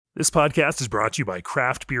This podcast is brought to you by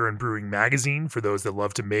Craft Beer and Brewing Magazine for those that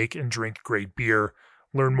love to make and drink great beer.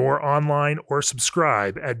 Learn more online or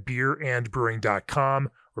subscribe at beerandbrewing.com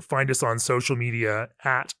or find us on social media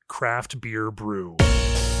at Craft Beer Brew.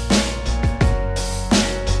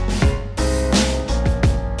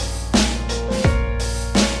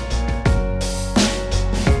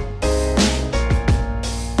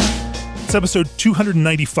 It's episode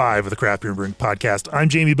 295 of the Craft Beer and Brewing Podcast. I'm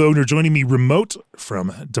Jamie Bogner. Joining me remote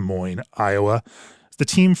from Des Moines, Iowa, is the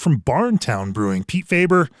team from Barntown Brewing. Pete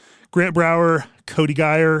Faber, Grant Brower, Cody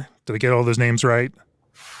Geyer. Did I get all those names right?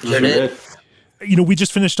 Sure did. You know, we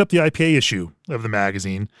just finished up the IPA issue of the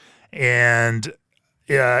magazine, and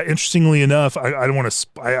interestingly enough, I don't want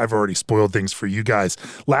to. I've already spoiled things for you guys.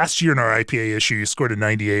 Last year in our IPA issue, you scored a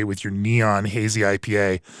 98 with your Neon Hazy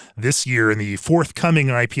IPA. This year in the forthcoming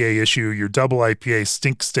IPA issue, your double IPA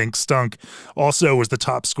Stink Stink Stunk also was the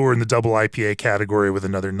top score in the double IPA category with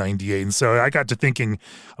another 98. And so I got to thinking,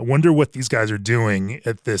 I wonder what these guys are doing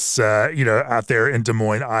at this, out there in Des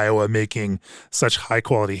Moines, Iowa, making such high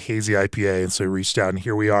quality hazy IPA. And so I reached out, and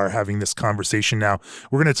here we are having this conversation now.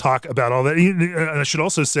 We're going to talk about all that. And I should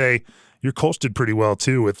also say your Colts did pretty well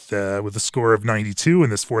too with a score of 92 in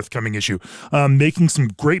this forthcoming issue, making some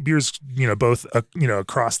great beers, both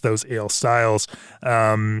across those ale styles,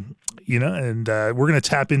 and we're going to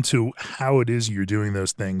tap into how it is you're doing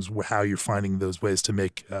those things, how you're finding those ways to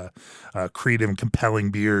make creative and compelling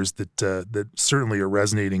beers that certainly are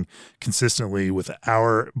resonating consistently with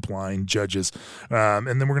our blind judges. And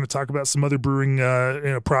then we're going to talk about some other brewing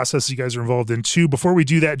processes you guys are involved in too. Before we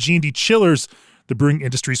do that, G&D Chillers, the brewing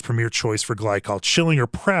industry's premier choice for glycol chilling, are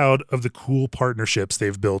proud of the cool partnerships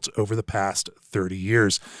they've built over the past 30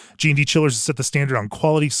 years. G&D Chillers has set the standard on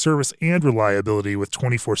quality, service, and reliability with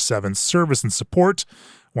 24/7 service and support.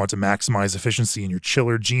 Want to maximize efficiency in your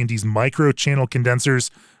chiller? G&D's micro-channel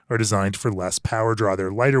condensers are designed for less power draw.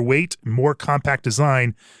 Their lighter weight, more compact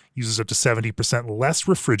design uses up to 70% less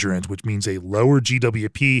refrigerant, which means a lower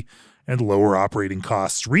GWP and lower operating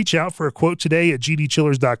costs. Reach out for a quote today at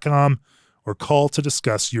gdchillers.com. or call to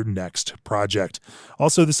discuss your next project.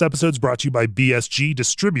 Also, this episode is brought to you by BSG,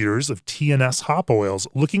 distributors of TNS hop oils.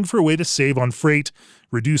 Looking for a way to save on freight,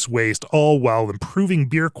 reduce waste, all while improving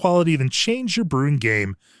beer quality? Then change your brewing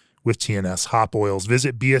game with TNS hop oils.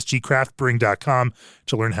 Visit bsgcraftbrewing.com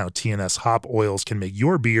to learn how TNS hop oils can make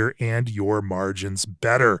your beer and your margins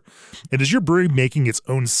better. And is your brewery making its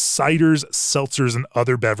own ciders, seltzers, and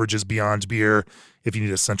other beverages beyond beer? If you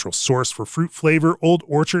need a central source for fruit flavor, Old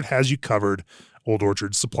Orchard has you covered. Old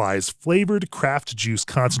Orchard supplies flavored craft juice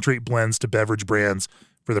concentrate blends to beverage brands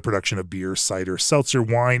for the production of beer, cider, seltzer,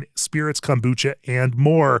 wine, spirits, kombucha, and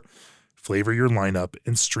more. Flavor your lineup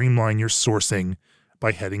and streamline your sourcing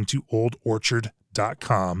by heading to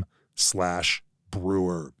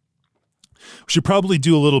oldorchard.com/brewer. We should probably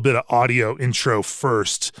do a little bit of audio intro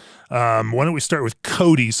first. Why don't we start with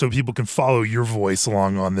Cody so people can follow your voice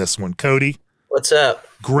along on this one? Cody. What's up?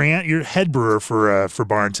 Grant, you're head brewer for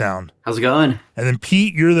Barntown. How's it going? And then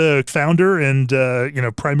Pete, you're the founder and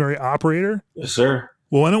primary operator. Yes, sir.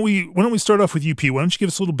 Well, why don't we start off with you, Pete? Why don't you give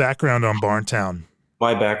us a little background on Barntown?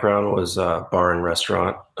 My background was bar and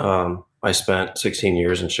restaurant. I spent 16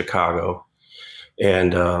 years in Chicago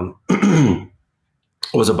and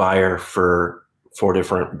was a buyer for 4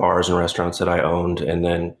 different bars and restaurants that I owned, and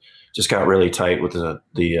then just got really tight with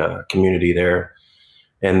the community there.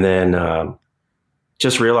 And then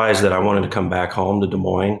just realized that I wanted to come back home to Des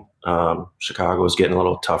Moines. Chicago was getting a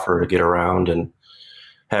little tougher to get around, and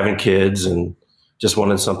having kids, and just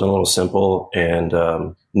wanted something a little simple. And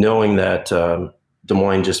knowing that Des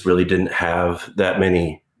Moines just really didn't have that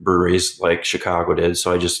many breweries like Chicago did.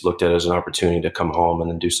 So I just looked at it as an opportunity to come home and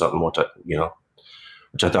then do something which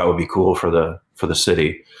I thought would be cool for the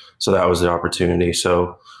city. So that was the opportunity.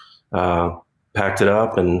 So packed it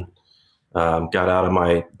up and got out of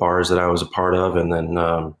my bars that I was a part of, and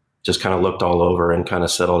then just kind of looked all over and kind of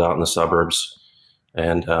settled out in the suburbs.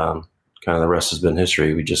 And kind of the rest has been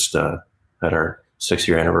history. We just had our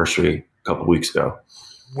 6-year anniversary a couple of weeks ago.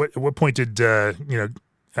 What point did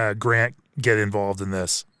Grant get involved in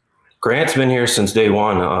this? Grant's been here since day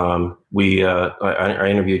one. I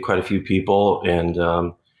interviewed quite a few people, and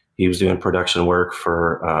he was doing production work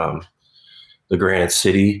for the Granite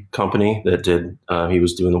City company that did. He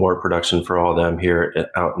was doing the wort production for all of them here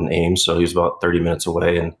out in Ames, so he was about 30 minutes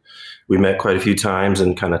away. And we met quite a few times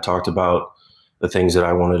and kind of talked about the things that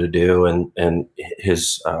I wanted to do and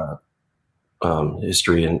his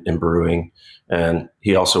history in brewing. And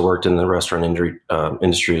he also worked in the restaurant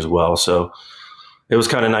industry as well. So it was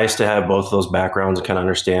kind of nice to have both of those backgrounds and kind of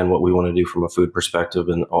understand what we want to do from a food perspective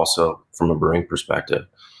and also from a brewing perspective.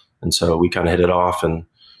 And so we kind of hit it off and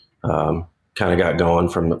kind of got going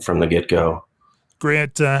from the get go.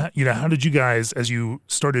 Grant, how did you guys, as you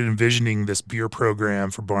started envisioning this beer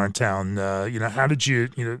program for Barntown, how did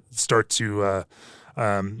you, start to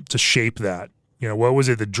shape that? What was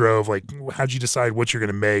it that drove, like, how did you decide what you're going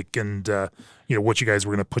to make and, what you guys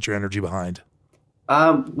were going to put your energy behind?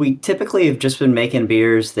 We typically have just been making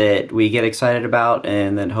beers that we get excited about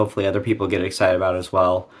and then hopefully other people get excited about as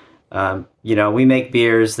well. We make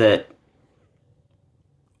beers that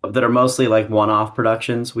are mostly like one-off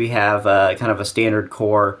productions. We have kind of a standard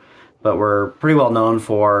core, but we're pretty well known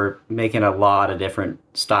for making a lot of different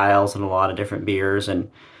styles and a lot of different beers. And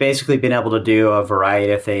basically being able to do a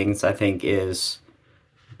variety of things, I think, is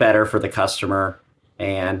better for the customer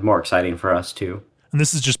and more exciting for us too. And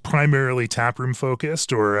this is just primarily taproom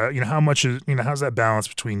focused, or how much is how's that balance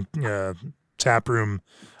between taproom,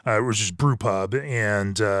 or just brew pub,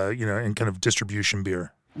 and and kind of distribution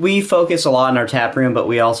beer? We focus a lot in our tap room, but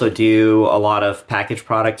we also do a lot of packaged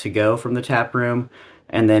product to go from the tap room,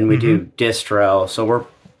 and then we do distro. So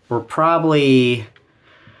we're probably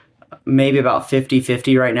maybe about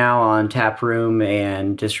 50-50 right now on tap room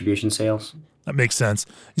and distribution sales. That makes sense.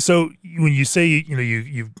 So when you say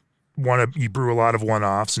you brew a lot of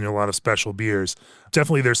one-offs and a lot of special beers,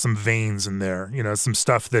 definitely there's some veins in there, some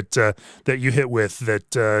stuff that that you hit with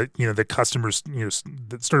that that customers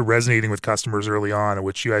that started resonating with customers early on, and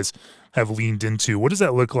which you guys have leaned into. What does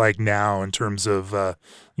that look like now in terms of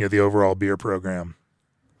the overall beer program?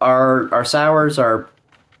 Our sours are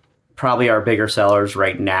probably our bigger sellers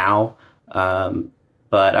right now,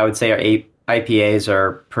 but I would say our IPAs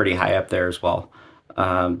are pretty high up there as well.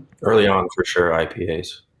 Early on, for sure,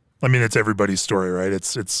 IPAs. I mean, it's everybody's story, right?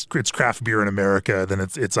 It's craft beer in America, then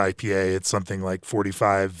it's IPA. It's something like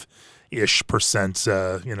 45-ish%,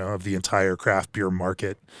 of the entire craft beer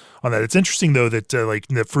market. On that, it's interesting though that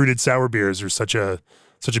the fruited sour beers are such a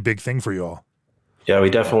big thing for you all. Yeah, we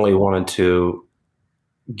definitely wanted to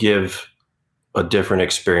give a different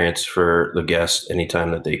experience for the guests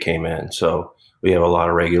anytime that they came in. So we have a lot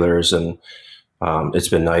of regulars, and it's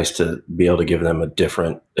been nice to be able to give them a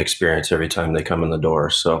different experience every time they come in the door.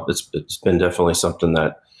 So it's been definitely something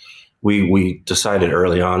that we decided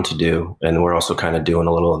early on to do, and we're also kind of doing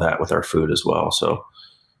a little of that with our food as well. So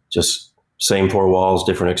just same four walls,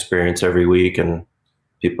 different experience every week, and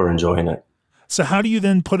people are enjoying it. So how do you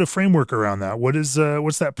then put a framework around that? What's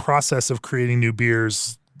that process of creating new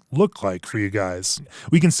beers look like for you guys?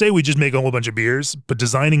 We can say we just make a whole bunch of beers, but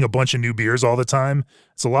designing a bunch of new beers all the time,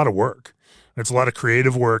 it's a lot of work. It's a lot of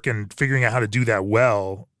creative work, and figuring out how to do that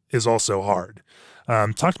well is also hard.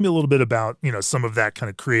 Talk to me a little bit about, some of that kind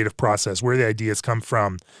of creative process, where the ideas come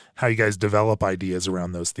from, how you guys develop ideas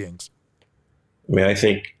around those things. I mean, I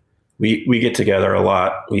think we get together a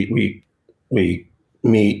lot. We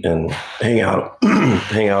meet and hang out,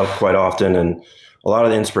 quite often. And a lot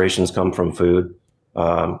of the inspirations come from food,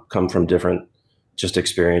 come from different just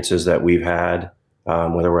experiences that we've had,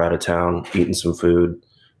 whether we're out of town, eating some food,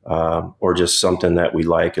 or just something that we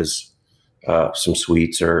like as some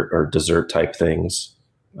sweets or dessert type things.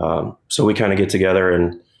 So we kind of get together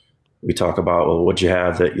and we talk about, well, what you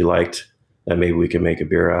have that you liked that maybe we can make a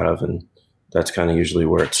beer out of. And that's kind of usually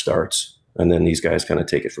where it starts. And then these guys kind of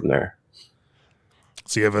take it from there.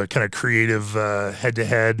 So you have a kind of creative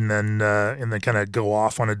head-to-head, and then kind of go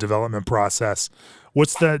off on a development process.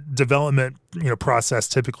 What's that development process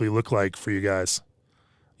typically look like for you guys?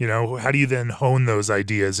 How do you then hone those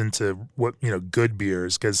ideas into what good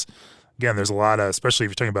beers? Because again, there's a lot of, especially if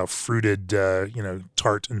you're talking about fruited,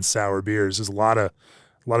 tart and sour beers. There's a lot of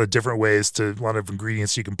different ways a lot of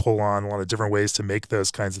ingredients you can pull on, a lot of different ways to make those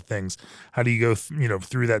kinds of things. How do you go,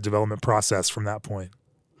 through that development process from that point?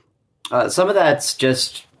 Some of that's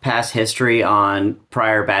just past history on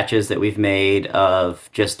prior batches that we've made of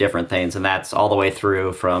just different things, and that's all the way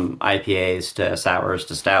through from IPAs to sours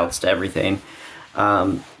to stouts to everything.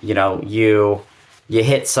 You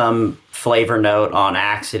hit some flavor note on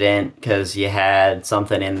accident because you had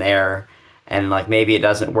something in there, and like maybe it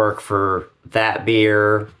doesn't work for that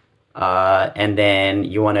beer, and then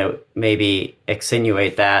you want to maybe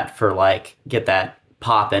extenuate that for get that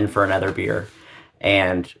pop in for another beer.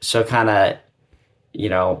 And so kind of,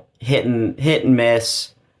 hit and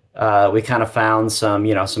miss. We kind of found some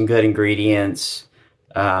good ingredients,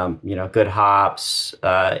 good hops,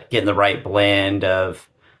 getting the right blend of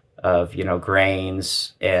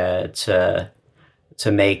grains to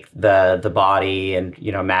make the body,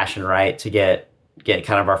 and mashing right to get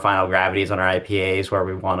kind of our final gravities on our IPAs where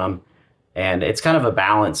we want them. And it's kind of a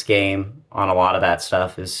balance game on a lot of that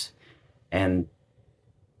stuff and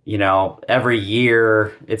every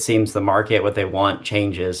year it seems the market, what they want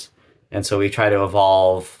changes. And so we try to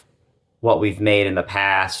evolve what we've made in the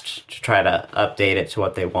past to try to update it to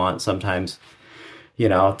what they want. Sometimes,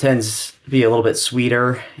 it tends to be a little bit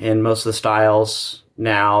sweeter in most of the styles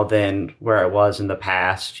now than where it was in the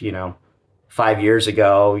past. 5 years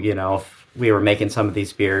ago, if we were making some of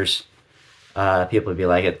these beers, people would be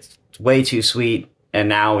like, it's way too sweet. And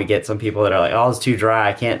now we get some people that are like, oh, it's too dry.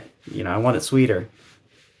 I can't, I want it sweeter.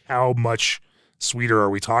 How much sweeter are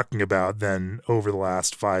we talking about than over the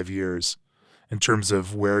last 5 years in terms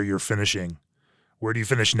of where you're finishing? Where do you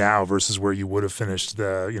finish now versus where you would have finished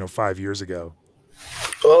 5 years ago?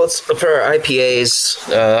 Well, it's for our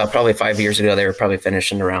IPAs. Probably 5 years ago, they were probably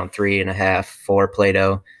finishing around 3.5, 4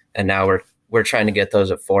 Plato, and now we're trying to get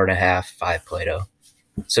those at 4.5, 5 Plato.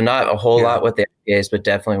 So not a whole lot with the IPAs, but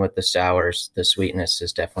definitely with the sours, the sweetness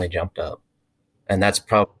has definitely jumped up, and that's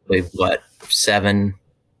probably what 7%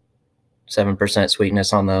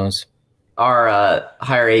 sweetness on those. Our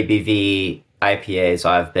higher ABV IPAs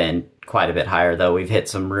have been quite a bit higher, though. We've hit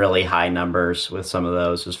some really high numbers with some of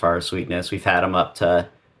those as far as sweetness. We've had them up to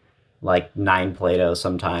like 9 Plato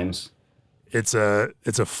sometimes. It's a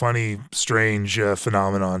funny, strange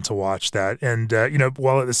phenomenon to watch that, and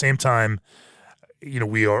while at the same time,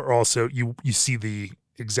 we are also you see the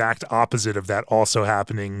exact opposite of that also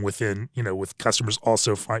happening within, with customers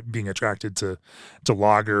also being attracted to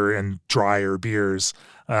lager and drier beers,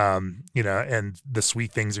 and the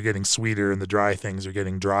sweet things are getting sweeter and the dry things are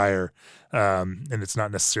getting drier. And it's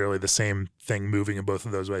not necessarily the same thing moving in both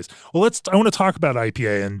of those ways. Well, I want to talk about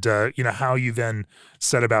IPA and, how you then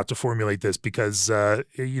set about to formulate this because,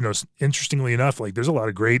 interestingly enough, like there's a lot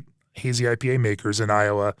of great hazy IPA makers in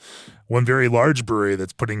Iowa. One very large brewery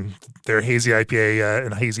that's putting their hazy IPA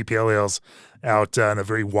and hazy pale ales out on a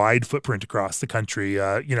very wide footprint across the country.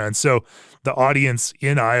 And so the audience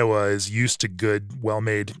in Iowa is used to good,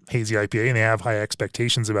 well-made hazy IPA, and they have high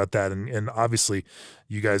expectations about that. And obviously,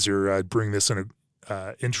 you guys are brewing this in a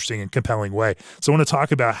interesting and compelling way. So I want to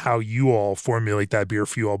talk about how you all formulate that beer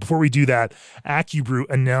for you all. Before we do that, AccuBrew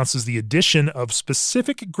announces the addition of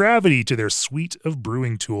specific gravity to their suite of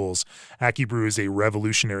brewing tools. AccuBrew is a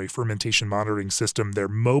revolutionary fermentation monitoring system. Their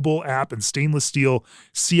mobile app and stainless steel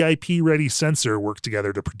CIP-ready sensor work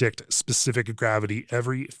together to predict specific gravity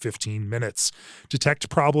every 15 minutes. Detect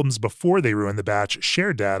problems before they ruin the batch,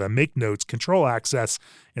 share data, make notes, control access,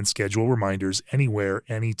 and schedule reminders anywhere,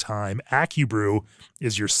 anytime. AccuBrew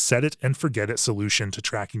is your set it and forget it solution to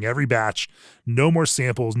tracking every batch. No more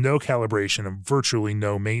samples, no calibration, and virtually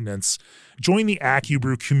no maintenance. Join the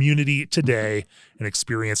AccuBrew community today and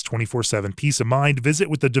experience 24/7 peace of mind. Visit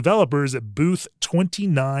with the developers at booth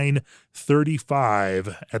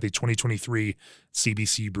 2935 at the 2023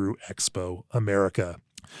 CBC Brew Expo America.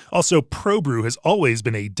 Also, ProBrew has always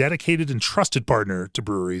been a dedicated and trusted partner to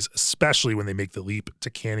breweries, especially when they make the leap to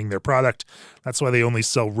canning their product. That's why they only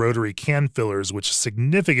sell rotary can fillers, which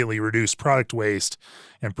significantly reduce product waste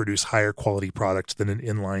and produce higher quality product than an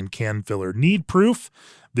inline can filler. Need proof?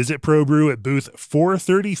 Visit ProBrew at booth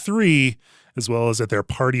 433, as well as at their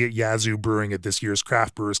party at Yazoo Brewing at this year's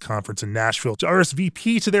Craft Brewers Conference in Nashville. To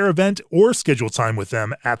RSVP to their event or schedule time with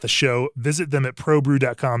them at the show, visit them at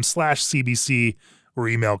probrew.com/CBC or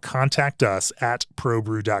email contact us at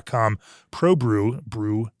probrew.com. ProBrew,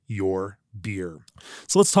 brew your beer.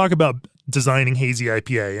 So let's talk about designing hazy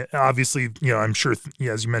IPA. Obviously, I'm sure,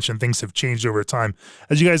 as you mentioned, things have changed over time.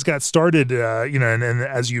 As you guys got started, and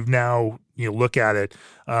as you've now, look at it,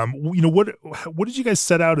 what did you guys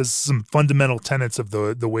set out as some fundamental tenets of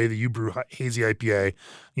the way that you brew hazy IPA?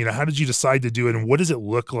 How did you decide to do it, and what does it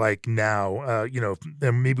look like now?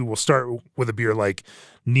 And maybe we'll start with a beer like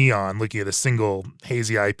Neon, looking at a single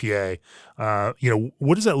hazy IPA.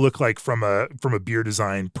 What does that look like from a beer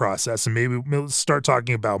design process? And maybe we'll start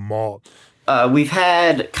talking about malt. We've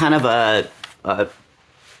had kind of a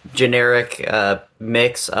generic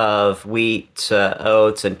mix of wheat,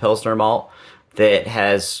 oats, and Pilsner malt that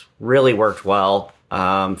has really worked well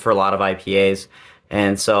for a lot of IPAs.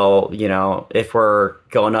 And so, if we're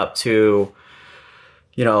going up to,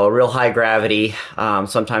 a real high gravity,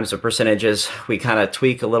 sometimes the percentages we kind of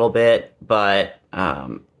tweak a little bit, but,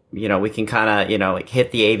 we can kind of,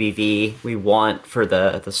 hit the ABV we want for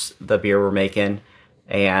the beer we're making.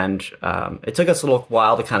 And it took us a little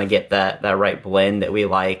while to kind of get that right blend that we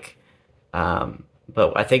like.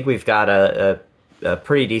 But I think we've got a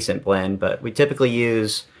pretty decent blend, but we typically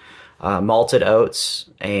use malted oats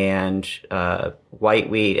and white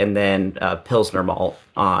wheat and then Pilsner malt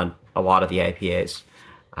on a lot of the IPAs.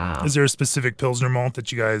 Is there a specific Pilsner malt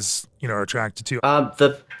that you guys, are attracted to?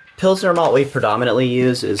 The Pilsner malt we predominantly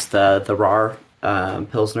use is the RAR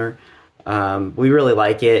Pilsner. We really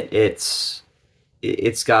like it.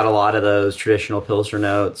 It's got a lot of those traditional Pilsner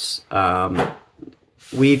notes.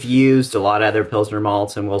 We've used a lot of other Pilsner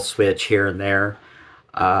malts, and we'll switch here and there.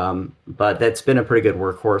 But that's been a pretty good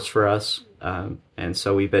workhorse for us. And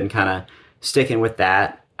so we've been kind of sticking with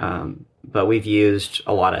that. But we've used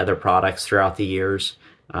a lot of other products throughout the years.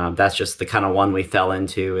 That's just the kind of one we fell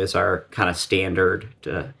into as our kind of standard.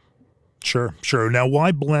 Sure. Now,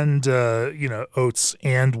 why blend, oats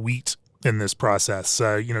and wheat in this process?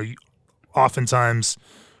 Oftentimes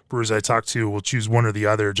brewers I talk to will choose one or the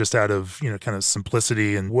other just out of, kind of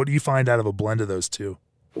simplicity. And what do you find out of a blend of those two?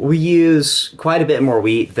 We use quite a bit more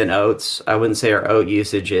wheat than oats. I wouldn't say our oat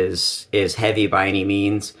usage is heavy by any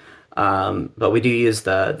means, but we do use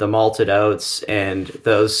the malted oats, and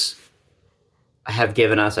those have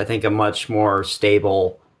given us, I think, a much more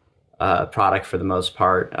stable product for the most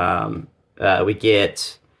part. I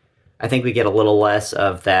think we get a little less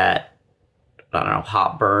of that, I don't know,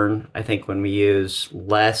 hop burn. I think when we use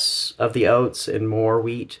less of the oats and more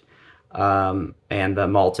wheat. And the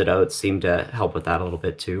malted oats seem to help with that a little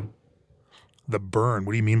bit too. The burn,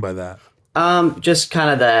 what do you mean by that? Just kind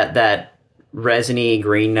of that resiny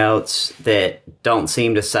green notes that don't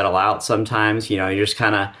seem to settle out sometimes. You're just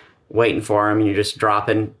kind of waiting for them, and you're just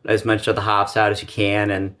dropping as much of the hops out as you can.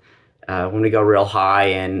 And when we go real high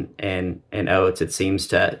in oats, it seems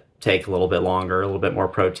to take a little bit longer, a little bit more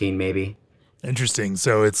protein maybe. Interesting.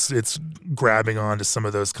 So it's grabbing onto some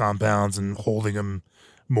of those compounds and holding them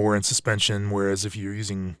more in suspension, whereas if you're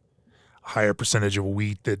using a higher percentage of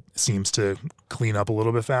wheat, that seems to clean up a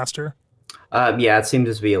little bit faster. Yeah, it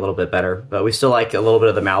seems to be a little bit better, but we still like a little bit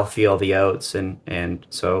of the mouthfeel of the oats, and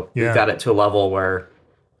so we've got it to a level where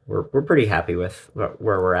we're pretty happy with where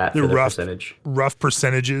we're at for the percentage. Rough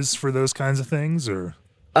percentages for those kinds of things, or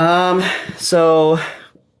so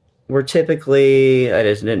we're typically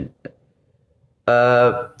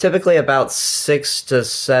typically about 6 to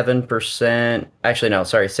 7%. Actually, no,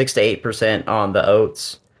 sorry, 6 to 8% on the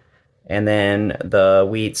oats, and then the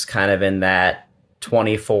wheat's kind of in that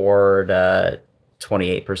 24 to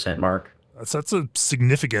 28% mark. That's a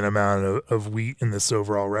significant amount of wheat in this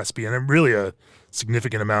overall recipe, and really a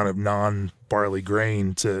significant amount of non-barley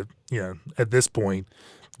grain to, at this point,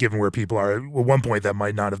 given where people are. At one point, that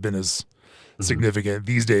might not have been as significant.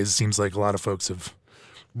 These days, it seems like a lot of folks have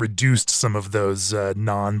reduced some of those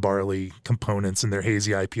non-barley components in their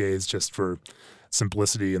hazy IPAs just for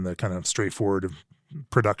simplicity and the kind of straightforward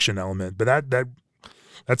production element. But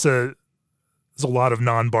there's a lot of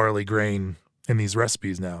non-barley grain in these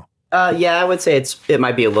recipes now. Yeah, I would say it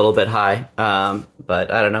might be a little bit high, but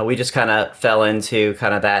I don't know. We just kind of fell into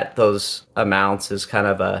kind of those amounts is kind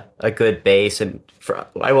of a good base. And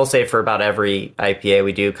I will say for about every IPA,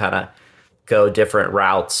 we do kind of go different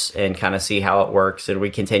routes and kind of see how it works, and we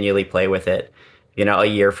continually play with it. A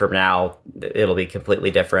year from now, it'll be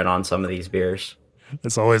completely different on some of these beers.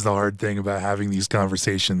 It's always the hard thing about having these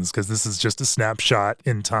conversations, because this is just a snapshot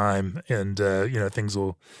in time, and things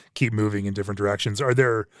will keep moving in different directions. Are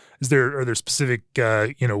there specific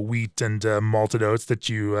wheat and malted oats that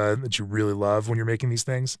you really love when you're making these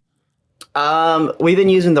things? We've been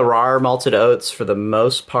using the raw malted oats for the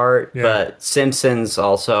most part, but Simpson's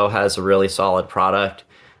also has a really solid product,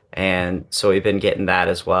 and so we've been getting that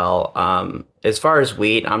as well. As far as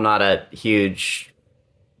wheat, I'm not a huge,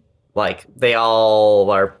 they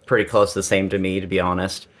all are pretty close to the same to me, to be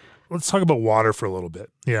honest. Let's talk about water for a little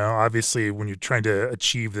bit. Obviously when you're trying to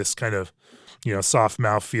achieve this kind of, soft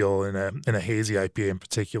mouthfeel in a hazy IPA in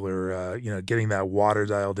particular, getting that water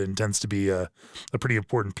dialed in tends to be a pretty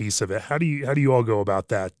important piece of it. How do you all go about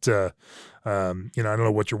that? I don't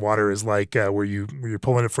know what your water is like, where you're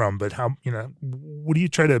pulling it from, but what do you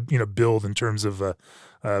try to, build in terms of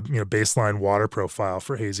baseline water profile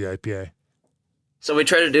for hazy IPA? So we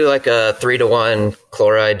try to do like a 3-to-1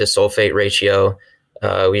 chloride to sulfate ratio.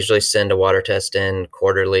 We usually send a water test in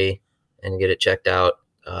quarterly and get it checked out.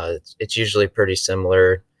 It's usually pretty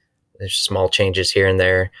similar. There's small changes here and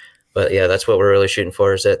there, but yeah, that's what we're really shooting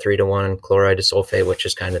for, is that 3-to-1 chloride to sulfate, which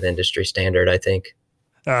is kind of the industry standard, I think.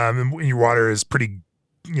 And your water is pretty,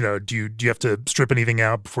 do you have to strip anything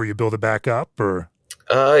out before you build it back up, or?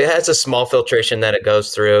 It has a small filtration that it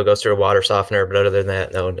goes through a water softener, but other than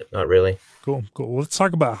that, no, not really. Cool. Well, let's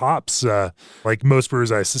talk about hops. Like most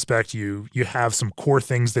brewers, I suspect you have some core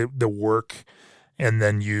things that work, and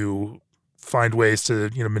then you find ways to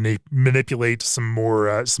manipulate some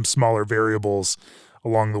more some smaller variables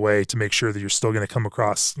along the way to make sure that you're still going to come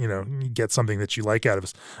across get something that you like out of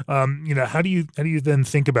us. How do you then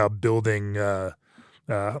think about building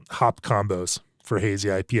hop combos for Hazy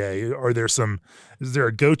IPA? Is there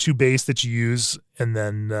a go-to base that you use? And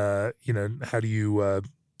then, how do you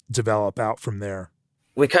develop out from there?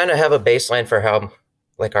 We kind of have a baseline for how,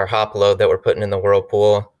 like, our hop load that we're putting in the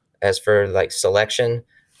whirlpool. As for like selection,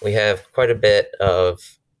 we have quite a bit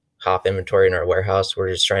of hop inventory in our warehouse. We're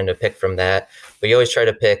just trying to pick from that. But you always try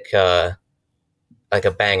to pick like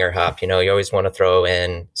a banger hop. You always want to throw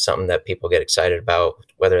in something that people get excited about,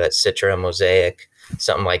 whether that's Citra, Mosaic,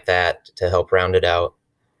 something like that to help round it out.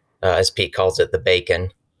 As Pete calls it, the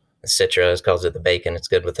bacon. Citra calls it the bacon. It's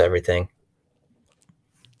good with everything.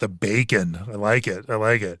 The bacon. I like it.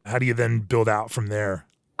 How do you then build out from there?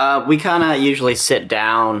 We kind of usually sit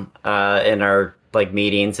down in our like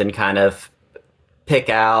meetings and kind of pick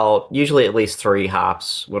out usually at least 3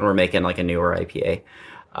 hops when we're making like a newer IPA.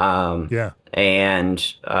 And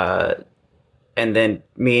then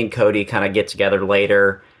me and Cody kind of get together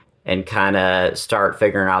later and kind of start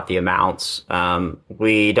figuring out the amounts.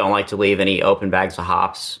 We don't like to leave any open bags of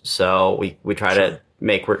hops, so we try to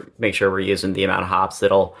make sure we're using the amount of hops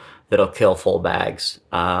that'll kill full bags.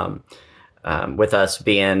 With us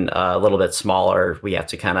being a little bit smaller, we have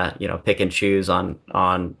to kind of pick and choose on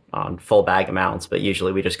full bag amounts. But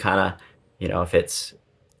usually we just kind of if it's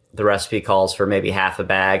the recipe calls for maybe half a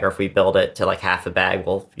bag, or if we build it to like half a bag,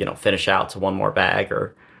 we'll finish out to 1 more bag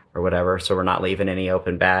or whatever. So we're not leaving any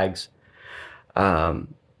open bags.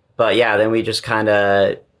 But yeah, then we just kind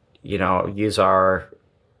of use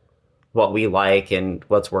what we like and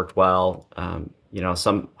what's worked well.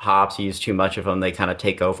 Some hops, you use too much of them, they kind of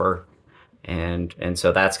take over. And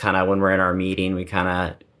so that's kind of when we're in our meeting, we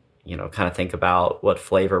kind of think about what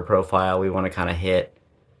flavor profile we want to kind of hit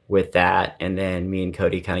with that. And then me and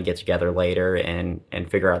Cody kind of get together later and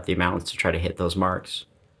figure out the amounts to try to hit those marks.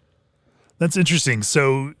 That's interesting.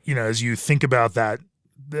 So, as you think about that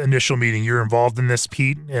initial meeting, you're involved in this,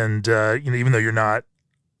 Pete, and, even though you're not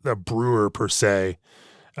a brewer per se,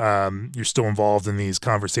 you're still involved in these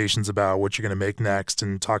conversations about what you're going to make next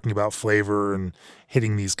and talking about flavor and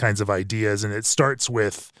hitting these kinds of ideas. And it starts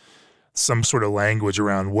with some sort of language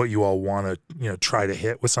around what you all want to, try to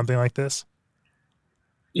hit with something like this.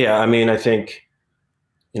 Yeah. I mean, I think,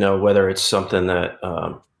 whether it's something that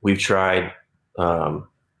we've tried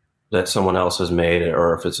that someone else has made,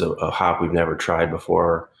 or if it's a hop we've never tried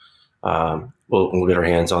before, we'll get our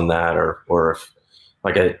hands on that. Or if,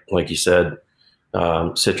 like you said,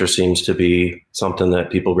 citrus seems to be something that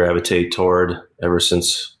people gravitate toward ever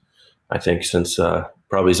since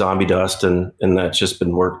probably Zombie Dust, and that's just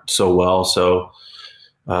been worked so well. So,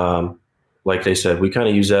 like they said, we kind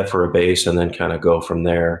of use that for a base and then kind of go from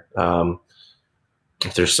there.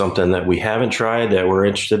 If there's something that we haven't tried that we're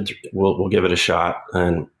interested, we'll give it a shot.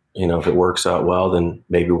 And, if it works out well, then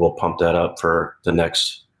maybe we'll pump that up for the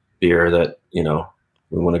next beer that, we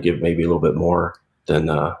want to give maybe a little bit more than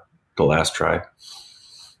the last try.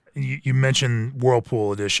 You mentioned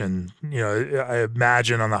Whirlpool Edition. I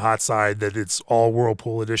imagine on the hot side that it's all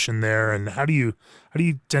Whirlpool Edition there. And how do you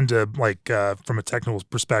tend to, from a technical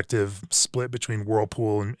perspective, split between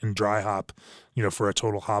Whirlpool and dry hop, for a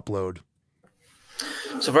total hop load?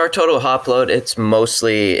 So for our total hop load, it's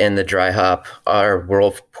mostly in the dry hop. Our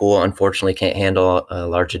Whirlpool, unfortunately, can't handle a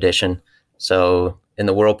large edition. So in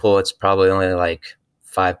the Whirlpool, it's probably only like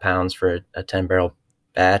 5 pounds for a 10-barrel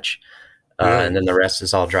batch. And then the rest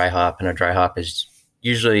is all dry hop, and our dry hop is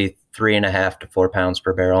usually 3.5 to 4 pounds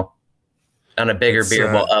per barrel. On a bigger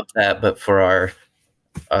beer, we'll up that, but for our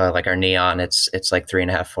our Neon, it's like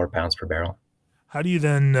 3.5, 4 pounds per barrel. How do you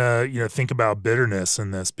then think about bitterness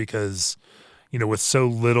in this? Because with so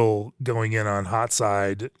little going in on hot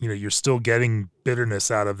side, you're still getting bitterness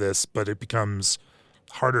out of this, but it becomes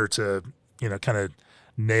harder to kind of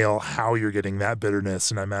nail how you're getting that bitterness.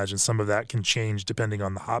 And I imagine some of that can change depending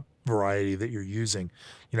on the hop variety that you're using.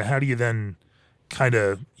 How do you then kind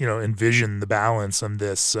of, envision the balance on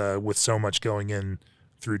this with so much going in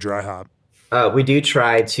through dry hop? We do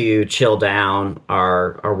try to chill down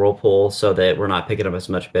our Whirlpool so that we're not picking up as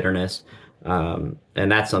much bitterness. And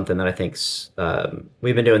that's something that I think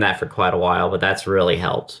we've been doing that for quite a while, but that's really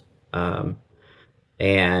helped. And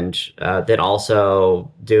then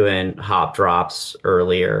also doing hop drops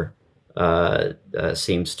earlier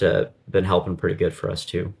seems to have been helping pretty good for us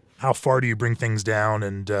too. How far do you bring things down,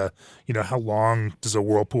 and how long does a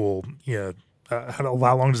Whirlpool how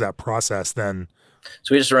long does that process then?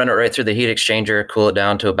 So we just run it right through the heat exchanger, cool it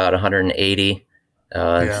down to about 180,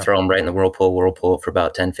 and throw them right in the Whirlpool for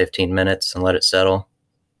about 10, 15 minutes and let it settle.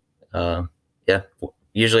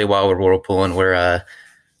 Usually while we're Whirlpooling,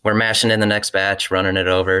 we're mashing in the next batch, running it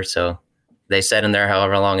over. So they set in there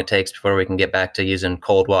however long it takes before we can get back to using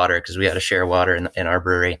cold water, because we got to share water in our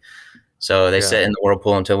brewery. So they sit in the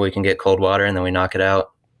whirlpool until we can get cold water, and then we knock it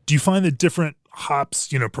out. Do you find that different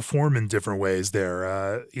hops, perform in different ways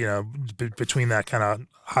there, between that kind of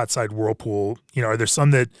hot side whirlpool? Are there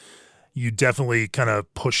some that you definitely kind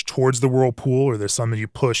of push towards the whirlpool, or there's some that you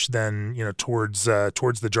push then, towards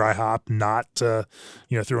the dry hop, not,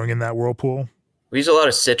 throwing in that whirlpool? We use a lot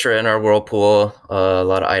of Citra in our whirlpool, a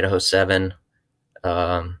lot of Idaho 7.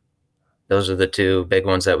 Those are the two big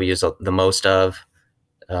ones that we use the most of.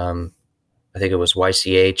 I think it was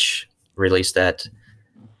YCH released that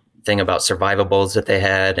thing about survivables that they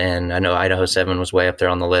had, and I know Idaho 7 was way up there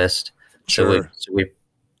on the list. Sure. So we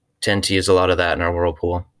tend to use a lot of that in our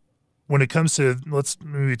whirlpool. When it comes to, let's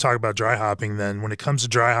maybe talk about dry hopping then. When it comes to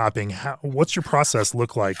dry hopping, what's your process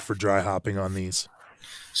look like for dry hopping on these?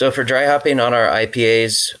 So for dry hopping on our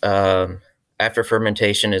IPAs, after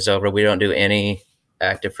fermentation is over, we don't do any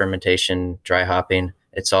active fermentation dry hopping.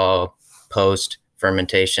 It's all post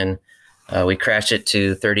fermentation. We crash it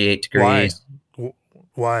to 38 degrees.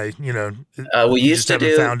 Why? We used to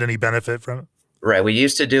haven't found any benefit from it. Right. We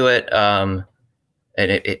used to do it, and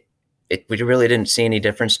we really didn't see any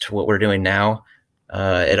difference to what we're doing now.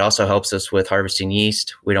 It also helps us with harvesting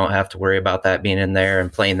yeast. We don't have to worry about that being in there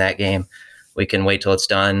and playing that game. We can wait till it's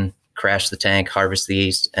done, crash the tank, harvest the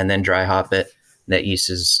yeast, and then dry hop it. That yeast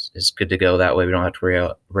is good to go. That way we don't have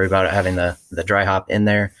to worry about it having the dry hop in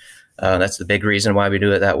there. That's the big reason why we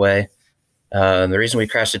do it that way. The reason we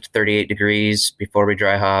crashed it to 38 degrees before we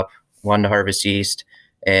dry hop, one, to harvest yeast,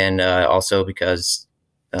 and also because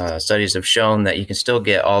studies have shown that you can still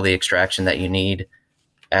get all the extraction that you need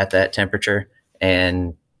at that temperature,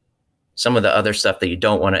 and some of the other stuff that you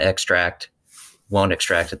don't want to extract won't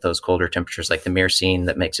extract at those colder temperatures, like the myrcene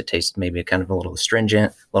that makes it taste maybe kind of a little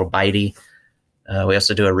astringent, a little bitey. We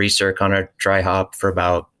also do a recirc on our dry hop for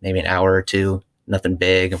about maybe an hour or two, nothing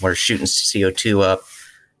big, and we're shooting CO2 up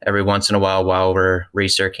every once in a while we're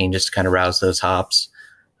recircing just to kind of rouse those hops.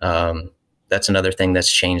 That's another thing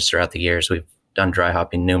that's changed throughout the years. We've done dry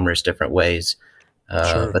hopping numerous different ways,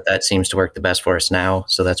 but that seems to work the best for us now.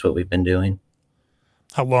 So that's what we've been doing.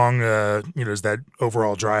 How long, does that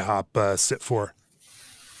overall dry hop sit for?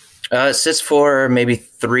 It sits for maybe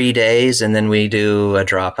 3 days, and then we do a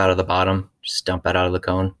drop out of the bottom, just dump it out of the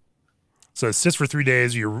cone. So it sits for 3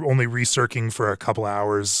 days. You're only recircing for a couple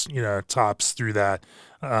hours, tops through that.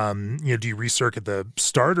 Do you recirc at the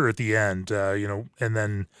start or at the end?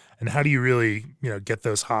 And how do you really, get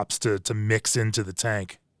those hops to mix into the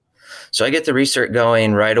tank? So I get the recirc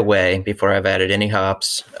going right away before I've added any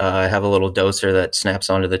hops. I have a little doser that snaps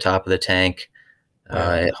onto the top of the tank.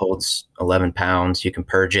 It holds 11 pounds. You can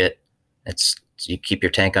purge it. You keep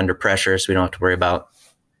your tank under pressure, so we don't have to worry about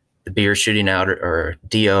the beer shooting out or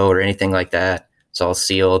DO or anything like that. It's all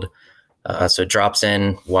sealed. So it drops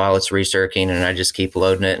in while it's recircing, and I just keep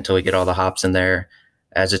loading it until we get all the hops in there.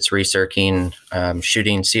 As it's recircing,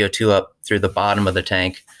 shooting CO2 up through the bottom of the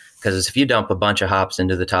tank, because if you dump a bunch of hops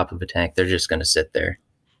into the top of a tank, they're just going to sit there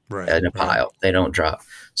in a pile. They don't drop.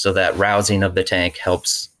 So that rousing of the tank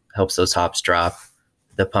helps those hops drop.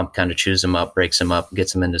 The pump kind of chews them up, breaks them up,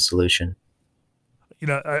 gets them into solution.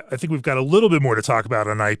 I think we've got a little bit more to talk about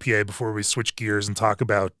on IPA before we switch gears and talk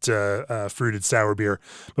about fruited sour beer.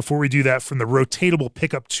 Before we do that, from the rotatable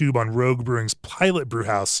pickup tube on Rogue Brewing's pilot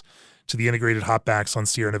brewhouse to the integrated hopbacks on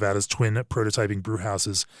Sierra Nevada's twin prototyping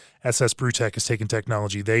brewhouses, SS Brewtech has taken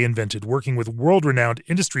technology they invented, working with world-renowned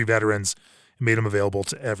industry veterans, and made them available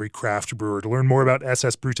to every craft brewer. To learn more about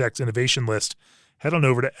SS Brewtech's innovation list, head on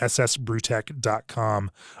over to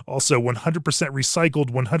ssbrewtech.com. Also, 100%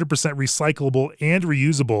 recycled, 100% recyclable, and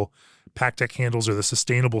reusable PakTech handles are the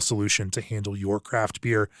sustainable solution to handle your craft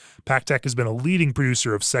beer. PakTech has been a leading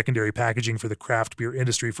producer of secondary packaging for the craft beer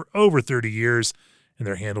industry for over 30 years, and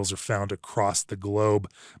their handles are found across the globe.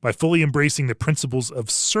 By fully embracing the principles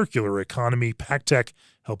of circular economy, PakTech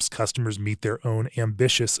helps customers meet their own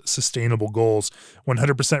ambitious, sustainable goals.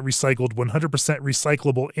 100% recycled, 100%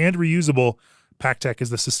 recyclable, and reusable, PakTech is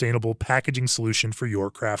the sustainable packaging solution for your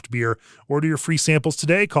craft beer. Order your free samples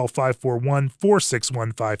today. Call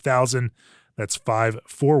 541-461-5000. That's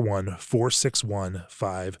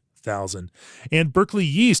 541-461-5000. And Berkeley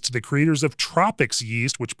Yeast, the creators of Tropics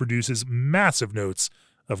Yeast, which produces massive notes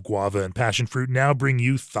of guava and passion fruit, now bring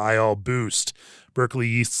you Thiol Boost. Berkeley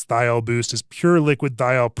Yeast's Thiol Boost is pure liquid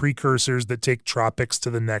thiol precursors that take Tropics to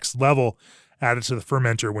the next level. Add it to the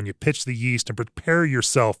fermenter when you pitch the yeast and prepare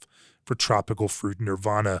yourself for tropical fruit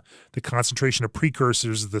nirvana. The concentration of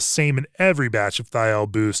precursors is the same in every batch of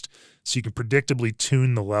Thiol Boost, so you can predictably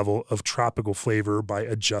tune the level of tropical flavor by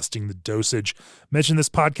adjusting the dosage. Mention this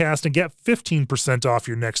podcast and get 15% off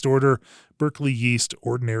your next order. Berkeley Yeast,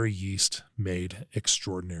 ordinary yeast made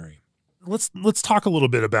extraordinary. let's talk a little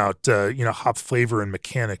bit about hop flavor and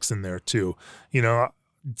mechanics in there too. You know,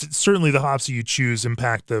 certainly the hops you choose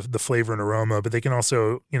impact the flavor and aroma, but they can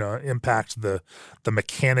also impact the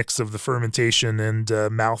mechanics of the fermentation and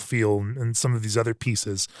mouthfeel and some of these other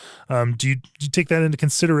pieces. Do you take that into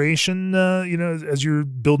consideration? As you're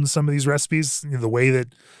building some of these recipes, the way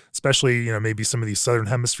that especially maybe some of these southern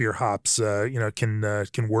hemisphere hops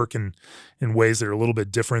can work in ways that are a little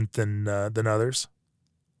bit different than others.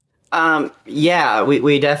 Yeah,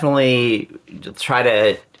 we definitely try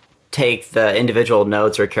to take the individual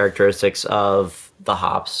notes or characteristics of the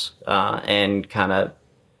hops and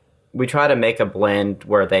we try to make a blend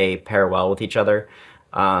where they pair well with each other.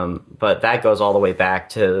 But that goes all the way back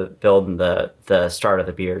to building the start of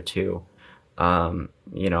the beer too.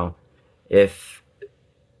 If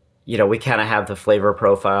we kind of have the flavor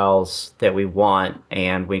profiles that we want,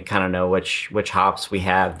 and we kind of know which hops we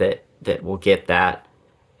have that will get that.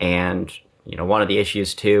 And one of the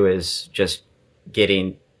issues too is just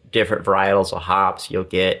getting different varietals of hops. You'll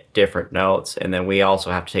get different notes, and then we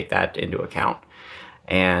also have to take that into account.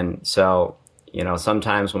 And so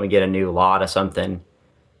sometimes when we get a new lot of something,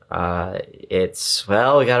 it's we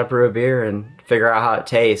got to brew a beer and figure out how it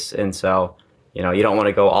tastes. And so you don't want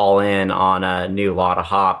to go all in on a new lot of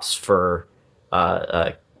hops for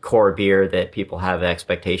a core beer that people have an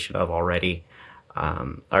expectation of already.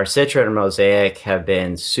 Our Citra and Mosaic have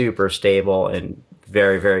been super stable and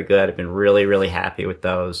very, very good. I've been really, really happy with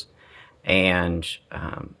those. And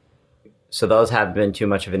so those haven't been too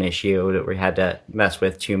much of an issue that we had to mess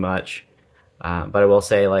with too much. But I will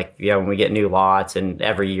say, when we get new lots, and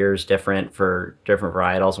every year is different for different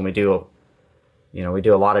varietals, and we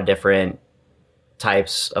do a lot of different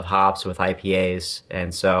types of hops with IPAs.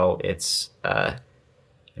 And so it's,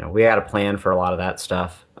 we got a plan for a lot of that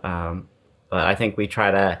stuff. But I think we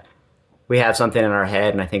have something in our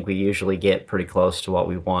head, and I think we usually get pretty close to what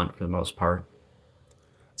we want for the most part.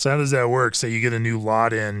 So how does that work? Say you get a new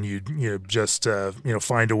lot in, you just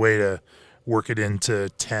find a way to work it into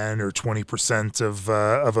 10 or 20%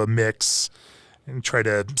 of a mix, and try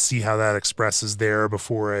to see how that expresses there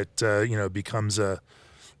before it becomes a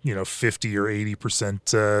 50 or 80%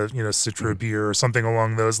 Citra beer or something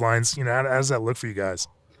along those lines. How does that look for you guys?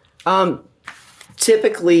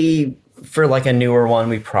 Typically, for a newer one,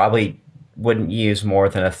 we probably wouldn't use more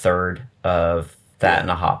than a third of that in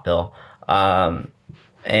a hop bill.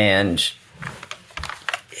 And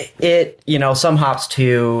some hops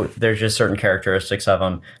too, there's just certain characteristics of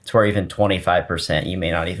them to where even 25% you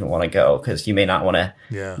may not even want to go, because you may not want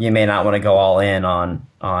to go all in on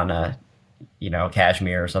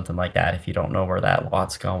cashmere or something like that if you don't know where that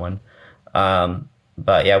lot's going.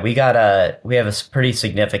 But yeah, we have a pretty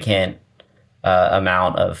significant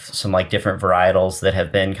amount of some different varietals that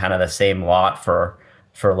have been kind of the same lot for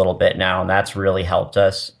a little bit now, and that's really helped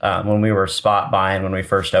us. When we were spot buying when we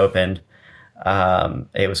first opened,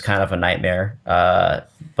 it was kind of a nightmare.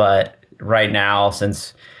 But right now,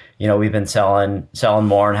 since we've been selling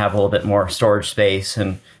more and have a little bit more storage space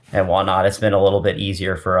and whatnot, it's been a little bit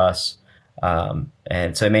easier for us.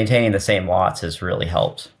 And so maintaining the same lots has really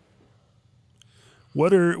helped.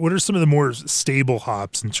 What are some of the more stable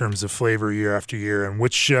hops in terms of flavor year after year, and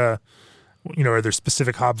which are there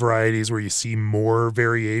specific hop varieties where you see more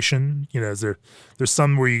variation? Is there's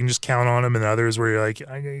some where you can just count on them, and others where you're like,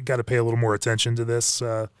 I got to pay a little more attention to this?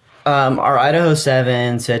 Our Idaho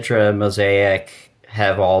 7, Citra, Mosaic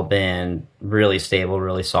have all been really stable,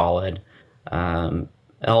 really solid.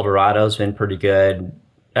 Eldorado's been pretty good.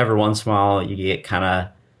 Every once in a while, you get kind of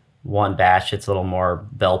one batch that's a little more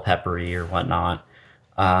bell peppery or whatnot.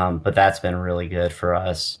 But that's been really good for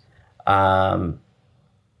us. The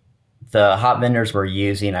hop vendors we're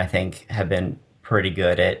using, I think, have been pretty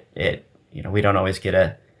good at it. We don't always get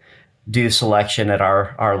to do selection at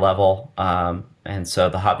our level. And so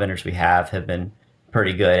the hop vendors we have been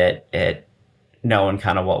pretty good at knowing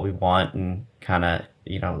kind of what we want and kind of,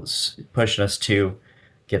 pushing us to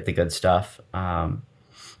get the good stuff. But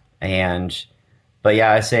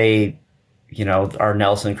yeah, I say, our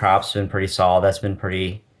Nelson crop's been pretty solid. That's been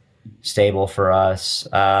pretty stable for us.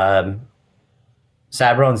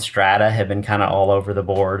 Sabro and Strata have been kind of all over the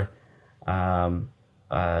board from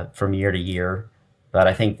year to year. But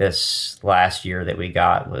I think this last year that we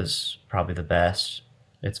got was probably the best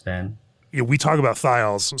it's been. We talk about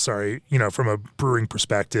thiols, from a brewing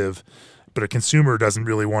perspective, but a consumer doesn't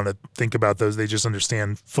really want to think about those. They just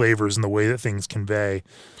understand flavors and the way that things convey.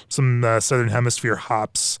 Some Southern Hemisphere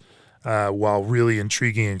hops, while really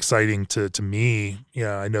intriguing and exciting to me,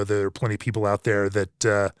 I know there are plenty of people out there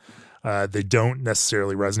that they don't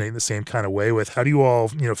necessarily resonate in the same kind of way with. How do you all,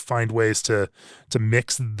 find ways to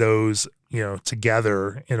mix those,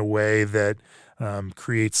 together in a way that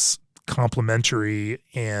creates complementary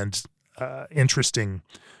and interesting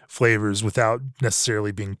flavors without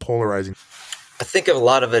necessarily being polarizing? I think a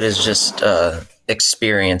lot of it is just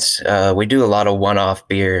experience. We do a lot of one-off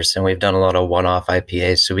beers, and we've done a lot of one-off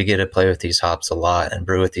IPAs, so we get to play with these hops a lot and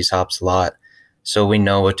brew with these hops a lot. So we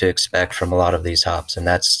know what to expect from a lot of these hops, and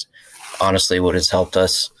that's honestly what has helped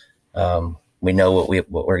us. We know what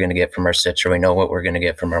we're going to get from our Citra. We know what we're going to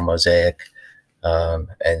get from our Mosaic.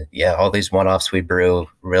 And yeah, all these one-offs we brew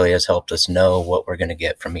really has helped us know what we're going to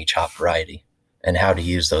get from each hop variety and how to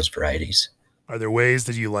use those varieties. Are there ways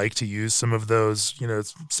that you like to use some of those,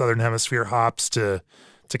 Southern Hemisphere hops to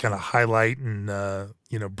kind of highlight and,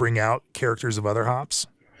 bring out characters of other hops?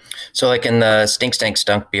 So like in the Stink Stank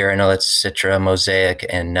Stunk beer, I know that's Citra, Mosaic,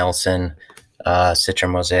 and Nelson. Citra,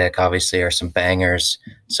 Mosaic obviously are some bangers.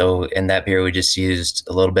 So in that beer, we just used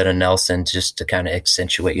a little bit of Nelson just to kind of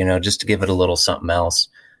accentuate, just to give it a little something else.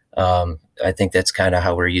 I think that's kind of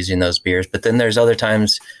how we're using those beers. But then there's other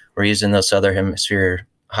times we're using those Southern Hemisphere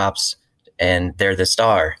hops and they're the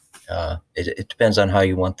star. It depends on how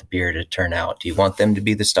you want the beer to turn out. Do you want them to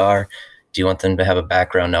be the star? Do you want them to have a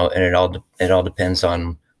background note? And it all depends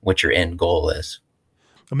on what your end goal is.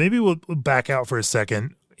 Well, maybe we'll back out for a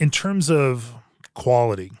second. In terms of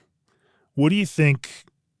quality, what do you think,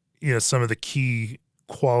 some of the key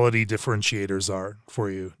quality differentiators are for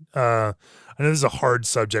you? I know this is a hard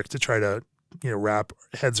subject to try to, wrap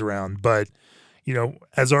heads around, but,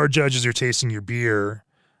 as our judges are tasting your beer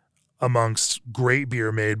amongst great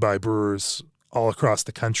beer made by brewers all across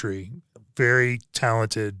the country, very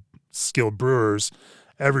talented, skilled brewers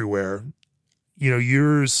everywhere,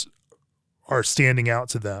 yours are standing out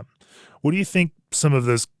to them. What do you think some of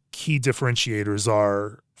those key differentiators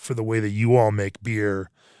are for the way that you all make beer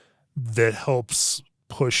that helps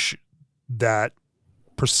push that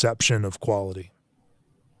perception of quality?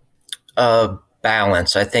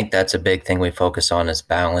 Balance. I think that's a big thing we focus on is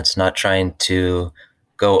balance, not trying to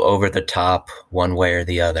go over the top one way or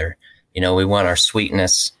the other. We want our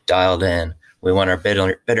sweetness dialed in. We want our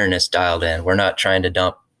bitterness dialed in. We're not trying to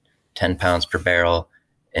dump 10 pounds per barrel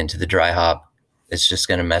into the dry hop. It's just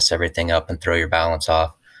going to mess everything up and throw your balance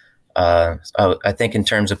off. I think in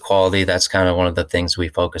terms of quality, that's kind of one of the things we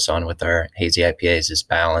focus on with our hazy IPAs is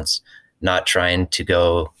balance, not trying to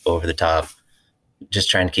go over the top, just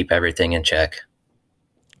trying to keep everything in check.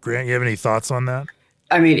 Grant, you have any thoughts on that?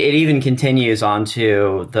 I mean, it even continues on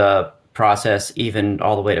to the process, even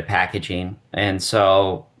all the way to packaging. And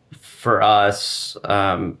so for us,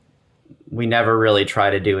 we never really try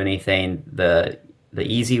to do anything the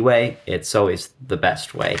easy way. It's always the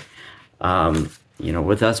best way.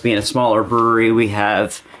 With us being a smaller brewery, we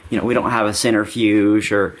have, we don't have a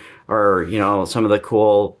centrifuge or some of the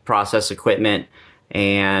cool process equipment.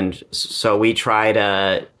 And so we try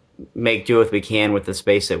to make do what we can with the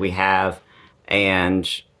space that we have. And,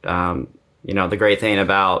 the great thing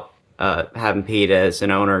about having Pete as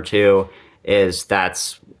an owner too is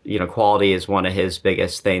that's, quality is one of his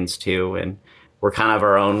biggest things too. And we're kind of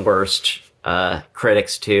our own worst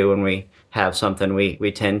critics too. When we have something,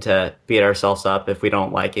 we tend to beat ourselves up if we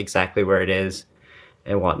don't like exactly where it is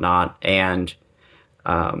and whatnot. And,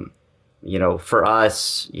 for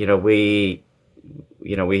us, we've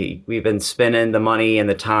been spending the money and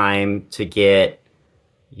the time to get,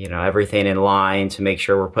 everything in line to make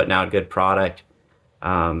sure we're putting out a good product.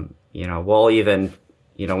 We'll even,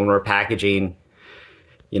 when we're packaging,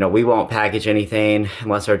 we won't package anything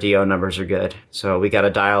unless our DO numbers are good. So we got to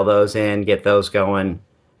dial those in, get those going.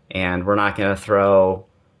 And we're not going to throw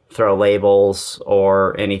labels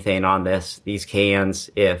or anything on these cans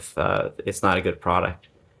if it's not a good product.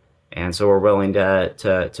 And so we're willing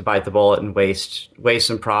to bite the bullet and waste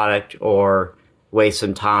some product or waste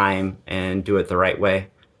some time and do it the right way.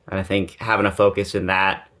 And I think having a focus in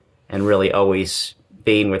that and really always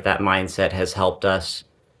being with that mindset has helped us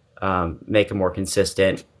make a more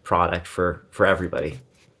consistent product for everybody.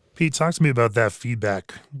 Pete, talk to me about that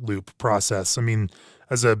feedback loop process. I mean,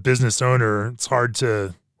 as a business owner, it's hard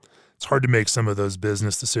to make some of those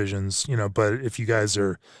business decisions, but if you guys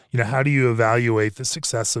are, how do you evaluate the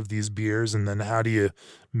success of these beers, and then how do you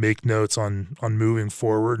make notes on moving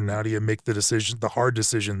forward, and how do you make the hard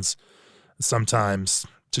decisions sometimes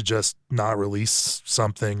to just not release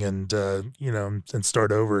something and, and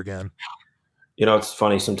start over again? It's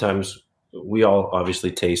funny. Sometimes we all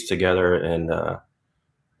obviously taste together, and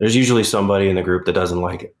there's usually somebody in the group that doesn't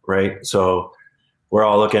like it. Right. So we're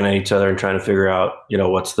all looking at each other and trying to figure out,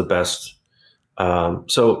 what's the best.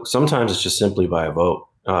 So sometimes it's just simply by a vote.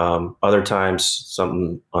 Other times,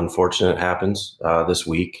 something unfortunate happens. This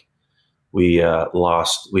week, there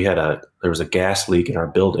was a gas leak in our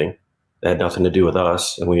building that had nothing to do with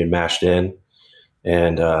us, and we had mashed in,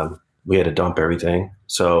 and we had to dump everything.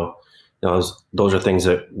 So, those are things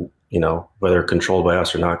that, whether controlled by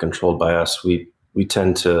us or not controlled by us, we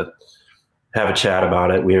tend to have a chat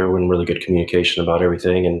about it. We are in really good communication about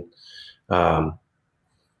everything, and um,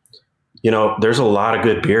 there's a lot of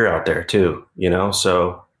good beer out there too.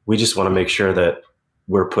 So we just want to make sure that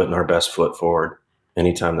we're putting our best foot forward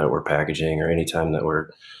anytime that we're packaging or anytime that we're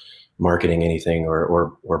marketing anything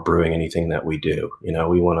or brewing anything that we do.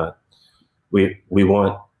 We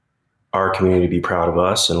want our community to be proud of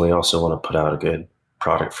us, and we also want to put out a good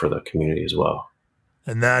product for the community as well.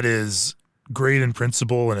 And that is great in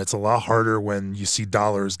principle, and it's a lot harder when you see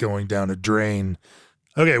dollars going down a drain.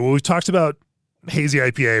 Okay, well, we've talked about Hazy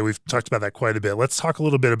IPA. We've talked about that quite a bit. Let's talk a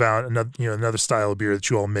little bit about another style of beer that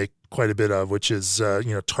you all make quite a bit of, which is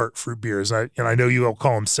tart fruit beers. And I know you all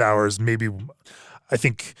call them sours. Maybe I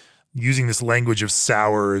think using this language of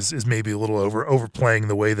sour is maybe a little overplaying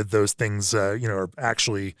the way that those things are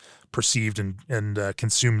actually perceived and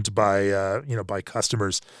consumed by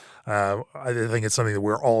customers. I think it's something that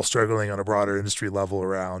we're all struggling on a broader industry level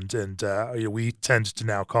around, and we tend to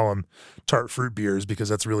now call them tart fruit beers because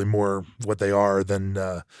that's really more what they are than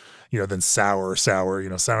sour. Sour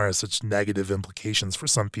has such negative implications for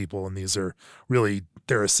some people, and these are really,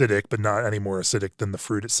 they're acidic, but not any more acidic than the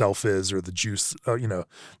fruit itself is, or the juice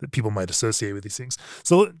that people might associate with these things.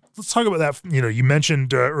 So let's talk about that. You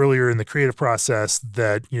mentioned earlier in the creative process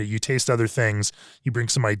that you taste other things, you bring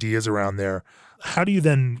some ideas around there. How do you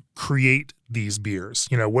then create these beers?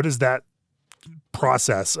 What is that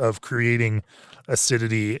process of creating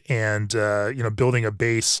acidity and building a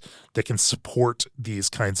base that can support these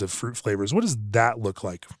kinds of fruit flavors? What does that look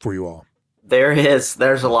like for you all? There's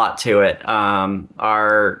a lot to it.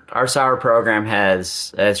 Our sour program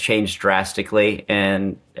has changed drastically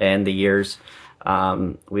in the years.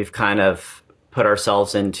 We've kind of put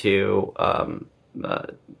ourselves into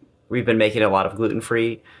we've been making a lot of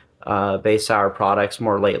gluten-free based sour products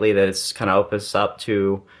more lately. That it's kind of opened us up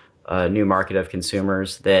to a new market of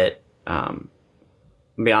consumers that, to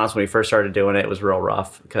be honest, when we first started doing it, it was real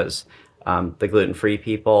rough because the gluten-free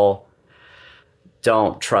people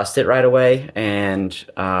don't trust it right away, and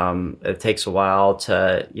it takes a while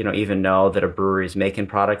to even know that a brewery is making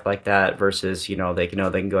product like that versus they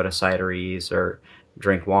can go to cideries or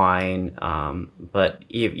drink wine, but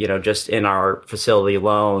just in our facility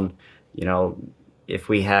alone, if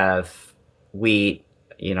we have wheat,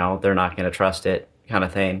 they're not going to trust it, kind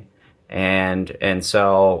of thing. And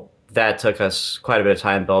so that took us quite a bit of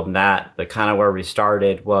time building that. But kind of where we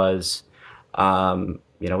started was,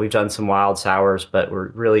 we've done some wild sours, but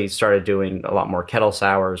we're really started doing a lot more kettle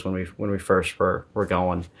sours when we first were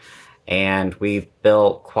going. And we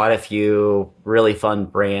built quite a few really fun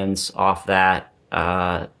brands off that,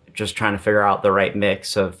 just trying to figure out the right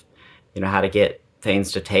mix of, how to get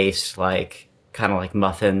things to taste like kind of like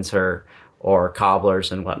muffins or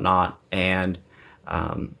cobblers and whatnot, and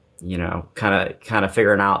kind of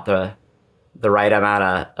figuring out the right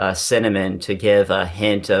amount of cinnamon to give a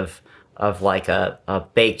hint of like a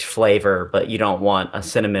baked flavor, but you don't want a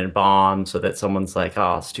cinnamon bomb so that someone's like,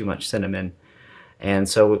 oh, it's too much cinnamon. And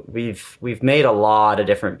so we've made a lot of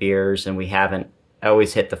different beers, and we haven't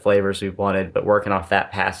always hit the flavors we wanted, but working off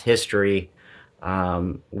that past history,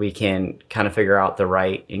 we can kind of figure out the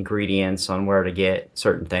right ingredients on where to get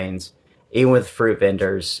certain things. Even with fruit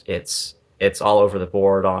vendors, it's all over the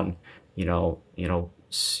board on,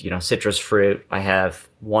 citrus fruit. I have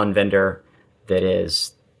one vendor that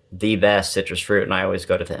is the best citrus fruit, and I always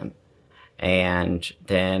go to them. And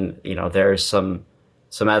then, there's some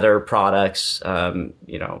other products,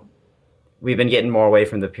 we've been getting more away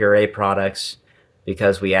from the puree products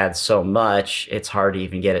because we add so much, it's hard to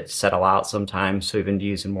even get it to settle out sometimes. So we've been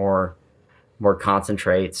using more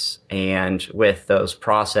concentrates, and with those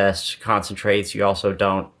processed concentrates, you also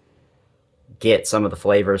don't get some of the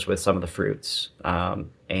flavors with some of the fruits.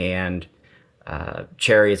 And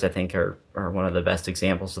cherries, I think, are one of the best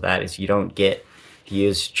examples of that. Is you don't get, if you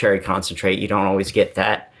use cherry concentrate, you don't always get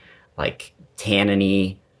that like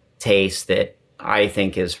tanniny taste that I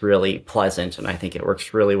think is really pleasant, and I think it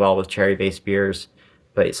works really well with cherry-based beers.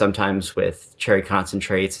 But sometimes with cherry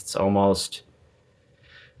concentrates, it's almost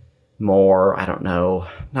more, I don't know,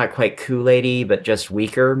 not quite Kool-Aid-y, but just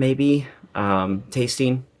weaker maybe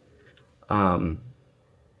tasting. And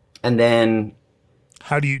then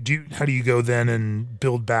how do you go then and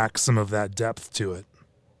build back some of that depth to it?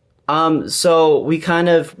 So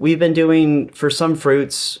we've been doing, for some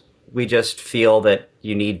fruits, we just feel that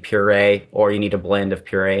you need puree or you need a blend of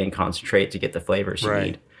puree and concentrate to get the flavors you Right.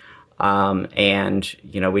 need. And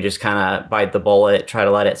we just kind of bite the bullet, try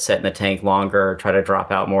to let it sit in the tank longer, try to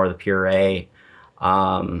drop out more of the puree.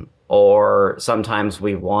 Or sometimes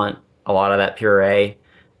we want a lot of that puree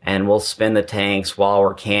and we'll spin the tanks while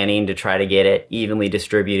we're canning to try to get it evenly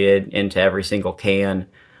distributed into every single can,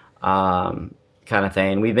 kind of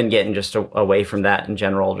thing. We've been getting just away from that in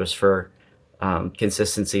general, just for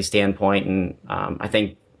consistency standpoint. And I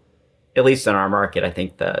think, at least in our market, I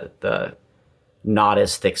think the not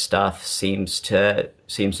as thick stuff seems to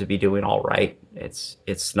be doing all right.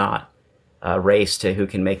 It's not a race to who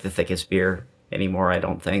can make the thickest beer anymore, I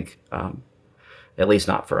don't think. At least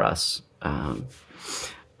not for us.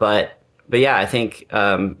 But yeah, I think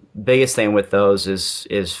biggest thing with those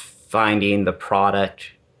is finding the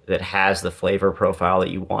product that has the flavor profile that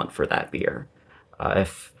you want for that beer.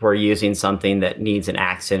 If we're using something that needs an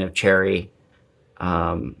accent of cherry,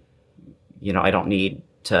 I don't need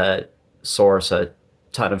to source a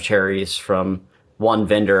ton of cherries from one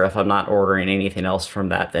vendor if I'm not ordering anything else from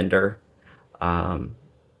that vendor. And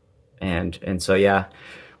so, yeah,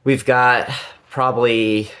 we've got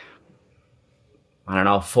probably, I don't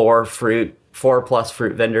know, 4+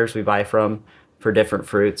 fruit vendors we buy from for different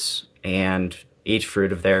fruits. And each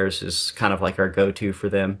fruit of theirs is kind of like our go-to for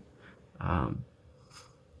them.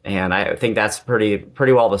 And I think that's pretty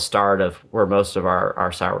well the start of where most of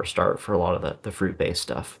our sours start for a lot of the fruit-based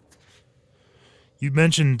stuff. You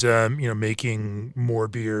mentioned, making more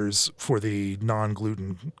beers for the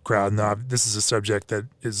non-gluten crowd. Now, this is a subject that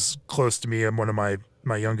is close to me. One of my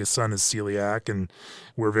youngest son is celiac, and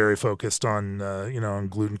we're very focused on, on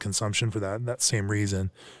gluten consumption for that same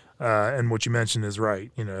reason. And what you mentioned is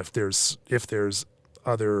right. If there's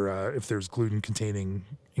gluten-containing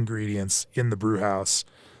ingredients in the brew house,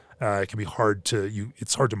 it can be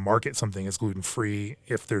it's hard to market something as gluten-free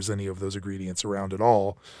if there's any of those ingredients around at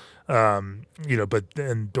all. But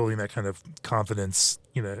then building that kind of confidence,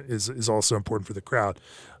 is also important for the crowd.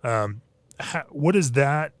 What does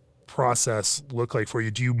that process look like for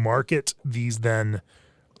you? Do you market these then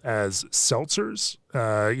as seltzers?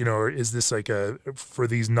 Or is this like for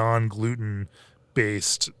these non-gluten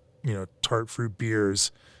based, tart fruit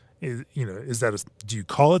beers? Is that do you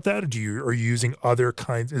call it that? Or are you using other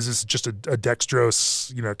kinds? Is this just a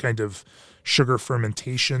dextrose, kind of sugar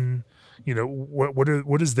fermentation?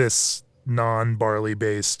 What does this non-barley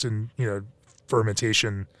based and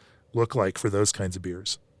fermentation look like for those kinds of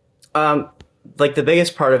beers? Like the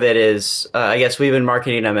biggest part of it is, I guess we've been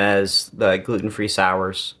marketing them as the gluten-free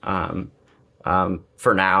sours.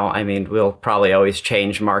 For now, I mean, we'll probably always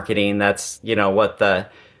change marketing. That's what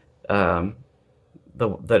the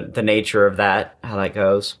nature of that, how that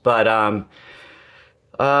goes. But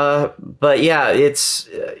yeah, it's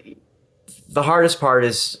the hardest part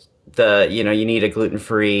is you need a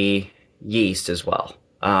gluten-free yeast as well.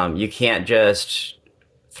 You can't just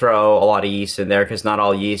throw a lot of yeast in there because not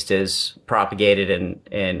all yeast is propagated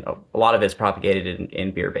and a lot of it's propagated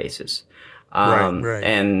in beer bases. Right.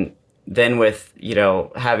 And then with,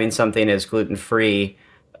 having something as gluten-free,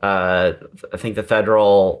 I think the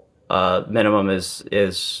federal minimum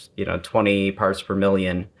is 20 parts per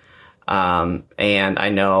million. And I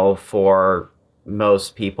know for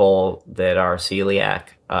most people that are celiac,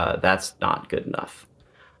 that's not good enough.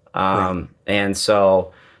 Right. And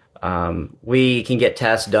so we can get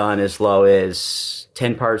tests done as low as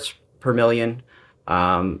 10 parts per million.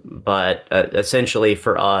 But essentially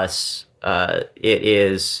for us,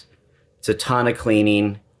 it's a ton of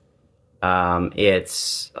cleaning.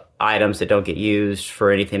 It's items that don't get used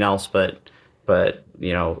for anything else but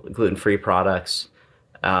gluten-free products.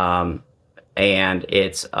 And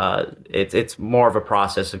it's more of a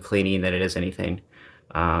process of cleaning than it is anything.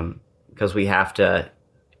 Because we have to,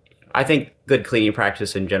 I think good cleaning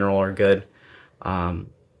practice in general are good.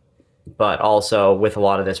 But also with a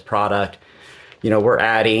lot of this product, we're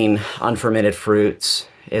adding unfermented fruits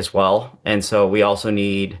as well. And so we also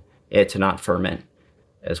need it to not ferment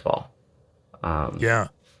as well. Yeah.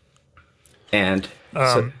 And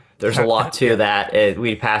so there's a lot to that.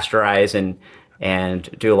 We pasteurize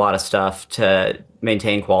and do a lot of stuff to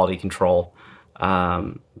maintain quality control.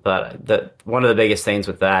 But one of the biggest things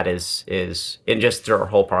with that is and just through our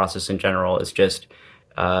whole process in general is just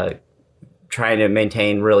trying to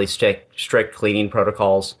maintain really strict cleaning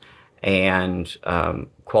protocols and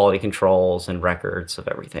quality controls and records of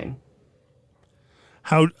everything.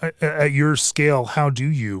 How at your scale, how do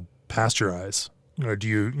you pasteurize? Or do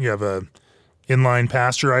you have a inline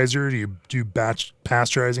pasteurizer? Do you do batch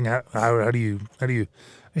pasteurizing? How do you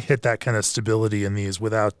hit that kind of stability in these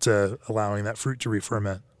without allowing that fruit to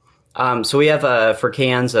re-ferment? So we have for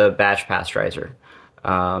cans a batch pasteurizer.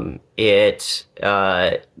 It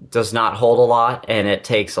does not hold a lot, and it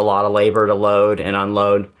takes a lot of labor to load and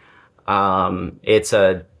unload. It's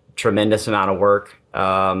a tremendous amount of work.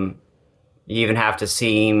 You even have to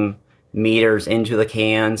seam meters into the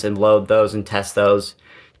cans and load those and test those.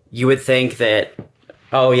 You would think that,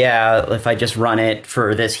 oh yeah, if I just run it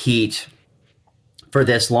for this heat for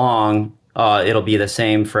this long, it'll be the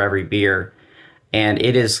same for every beer, and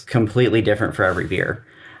it is completely different for every beer.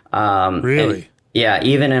 And Really? yeah,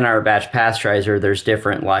 even in our batch pasteurizer, there's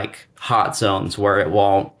different like hot zones where it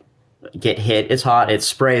won't get hit as hot. It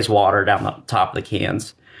sprays water down the top of the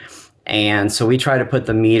cans. And so we try to put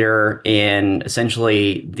the meter in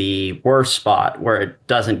essentially the worst spot where it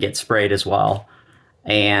doesn't get sprayed as well.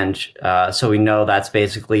 And so we know that's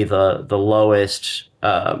basically the lowest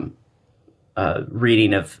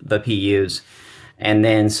reading of the PUs. And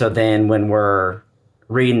then when we're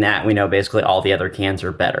reading that, we know basically all the other cans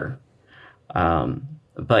are better.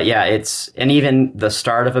 But yeah, and even the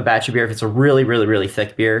start of a batch of beer, if it's a really, really, really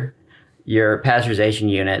thick beer, your pasteurization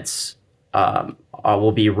units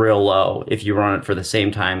will be real low if you run it for the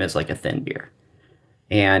same time as like a thin beer.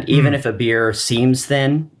 And even if a beer seems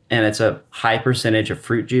thin and it's a high percentage of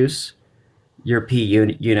fruit juice, your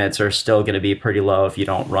units are still going to be pretty low if you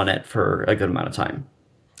don't run it for a good amount of time.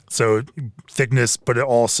 So thickness, but it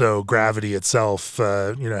also gravity itself,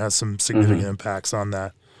 has some significant impacts on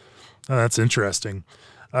that. Oh, that's interesting.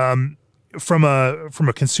 From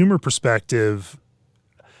a consumer perspective,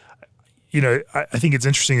 I think it's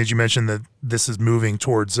interesting that you mentioned that this is moving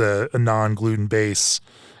towards a non-gluten base,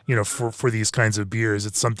 for these kinds of beers.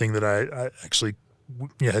 It's something that I actually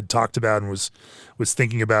had talked about and was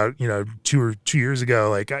thinking about, 2 years ago.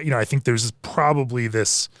 Like, I think there's probably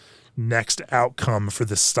this next outcome for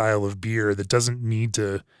this style of beer that doesn't need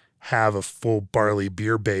to have a full barley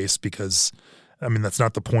beer base, because that's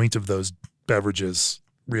not the point of those beverages,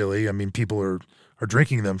 really. People are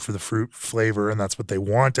drinking them for the fruit flavor, and that's what they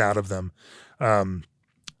want out of them.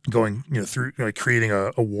 Going through creating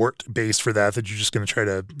a wort base for that you're just going to try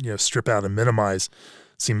to strip out and minimize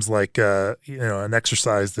seems like an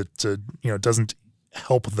exercise that doesn't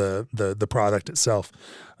help the product itself.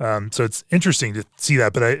 So it's interesting to see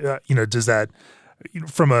that. But does that,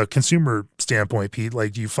 from a consumer standpoint, Pete,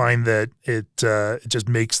 like, do you find that it just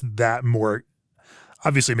makes that more,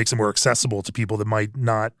 obviously it makes it more accessible to people that might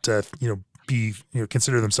not be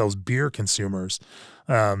consider themselves beer consumers,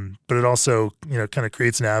 but it also kind of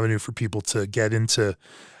creates an avenue for people to get into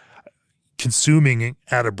consuming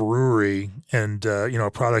at a brewery, and a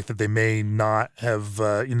product that they may not have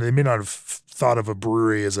they may not have thought of a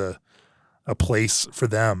brewery as a place for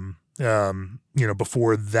them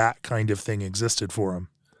before that kind of thing existed for them.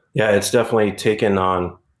 Yeah, it's definitely taken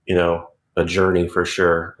on a journey for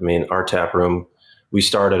sure. Our tap room, we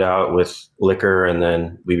started out with liquor, and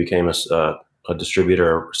then we became a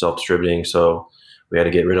distributor, self-distributing. So we had to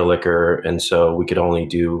get rid of liquor, and so we could only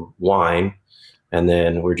do wine. And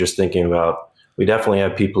then we're just thinking about, we definitely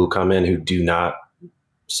have people who come in who do not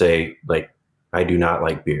say, like, I do not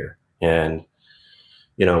like beer. And,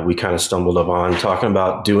 we kind of stumbled upon talking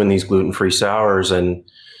about doing these gluten-free sours, and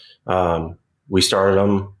we started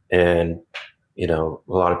them, and, a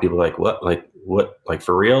lot of people like, what, like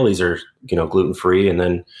for real? These are, gluten-free. And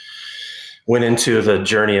then went into the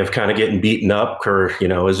journey of kind of getting beaten up, or,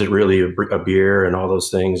 is it really a beer, and all those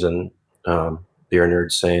things. And beer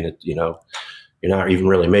nerds saying that, you're not even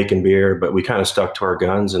really making beer, but we kind of stuck to our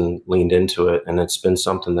guns and leaned into it. And it's been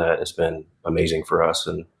something that has been amazing for us.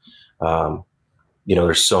 And,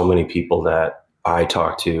 there's so many people that I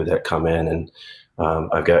talk to that come in, and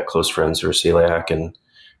I've got close friends who are celiac, and,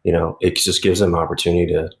 it just gives them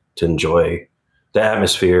opportunity to enjoy the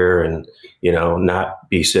atmosphere, and, not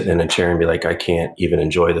be sitting in a chair and be like, I can't even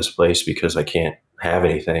enjoy this place because I can't have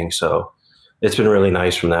anything. So it's been really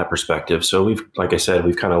nice from that perspective. So like I said,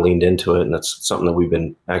 we've kind of leaned into it, and that's something that we've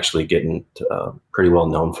been actually getting pretty well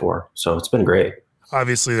known for. So it's been great.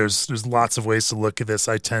 Obviously, there's lots of ways to look at this.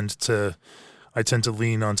 I tend to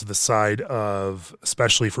lean onto the side of,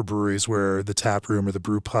 especially for breweries where the tap room or the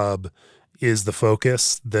brew pub is the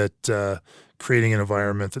focus, that creating an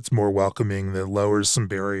environment that's more welcoming, that lowers some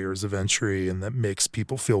barriers of entry, and that makes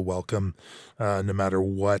people feel welcome, no matter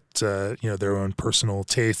what their own personal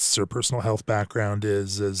tastes or personal health background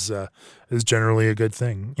is generally a good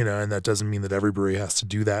thing. And that doesn't mean that every brewery has to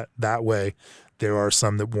do that way. There are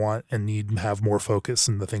some that want and need to have more focus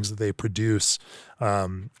in the things that they produce,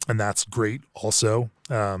 and that's great also.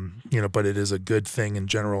 But it is a good thing in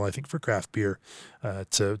general, I think, for craft beer,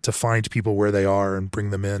 to find people where they are and bring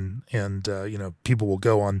them in. And people will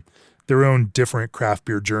go on their own different craft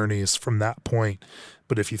beer journeys from that point.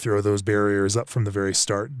 But if you throw those barriers up from the very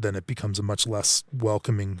start, then it becomes a much less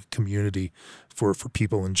welcoming community for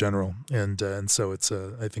people in general. And so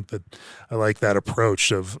I think that I like that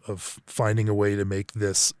approach of finding a way to make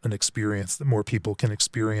this an experience that more people can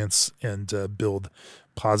experience and build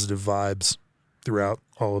positive vibes throughout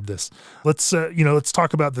all of this. Let's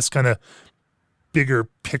talk about this kind of bigger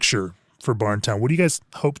picture for Barntown. What do you guys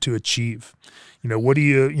hope to achieve? What do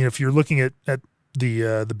you if you're looking at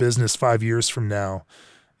the business 5 years from now,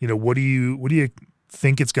 what do you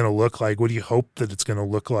think it's going to look like? What do you hope that it's going to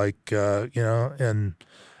look like? And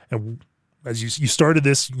as you started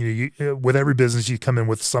this, with every business, you come in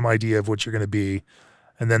with some idea of what you're going to be.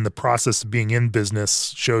 And then the process of being in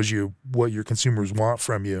business shows you what your consumers want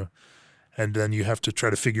from you. And then you have to try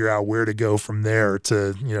to figure out where to go from there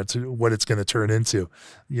to what it's going to turn into.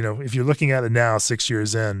 If you're looking at it now, 6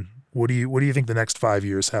 years in, what do you think the next 5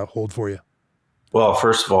 years hold for you? Well,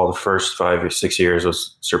 first of all, the first 5 or 6 years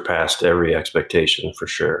was surpassed every expectation for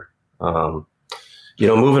sure.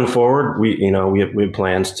 Moving forward, we have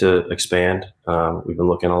plans to expand. We've been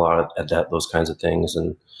looking a lot at those kinds of things,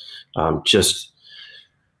 and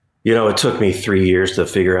it took me 3 years to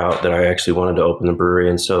figure out that I actually wanted to open the brewery.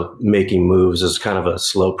 And so making moves is kind of a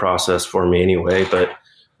slow process for me anyway, but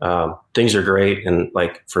things are great. And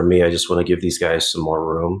like, for me, I just want to give these guys some more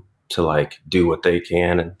room to do what they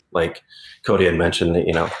can. And like Cody had mentioned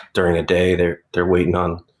that, during a day, they're waiting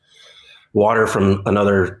on water from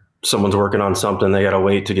someone's working on something. They got to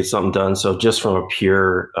wait to get something done. So just from a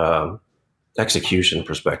pure execution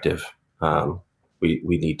perspective, we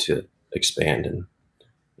need to expand and,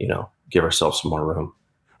 give ourselves some more room.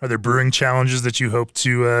 Are there brewing challenges that you hope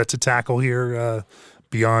to tackle here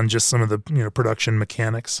beyond just some of the production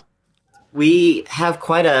mechanics? We have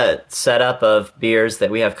quite a setup of beers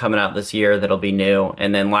that we have coming out this year that'll be new.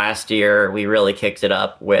 And then last year, we really kicked it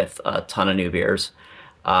up with a ton of new beers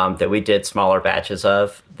that we did smaller batches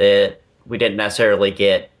of that we didn't necessarily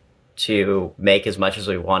get to make as much as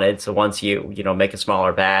we wanted. So once you make a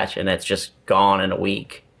smaller batch and it's just gone in a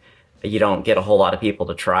week, you don't get a whole lot of people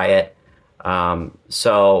to try it.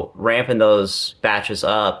 So ramping those batches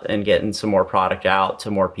up and getting some more product out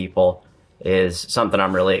to more people is something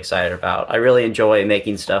I'm really excited about. I really enjoy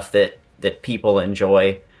making stuff that people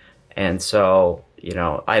enjoy. And so,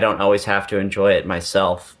 I don't always have to enjoy it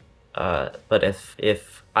myself. But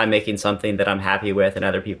if I'm making something that I'm happy with and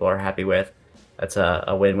other people are happy with, that's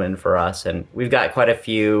a win-win for us. And we've got quite a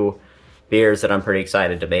few beers that I'm pretty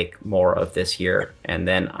excited to make more of this year. And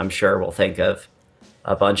then I'm sure we'll think of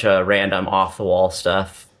a bunch of random off-the-wall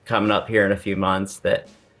stuff coming up here in a few months that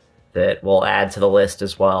we'll add to the list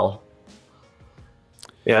as well.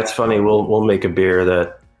 Yeah, it's funny. We'll make a beer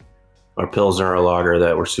that our Pilsner or lager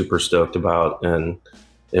that we're super stoked about, and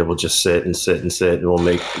it will just sit and sit and sit, and we'll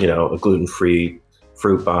make a gluten-free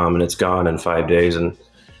fruit bomb, and it's gone in 5 days. And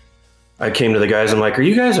I came to the guys. I'm like, "Are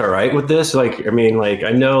you guys all right with this? I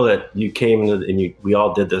know that you came and we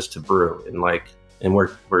all did this to brew, and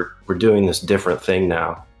we're doing this different thing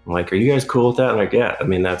now. I'm like, are you guys cool with that?" I'm like, "Yeah."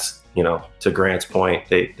 That's to Grant's point.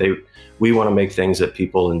 We want to make things that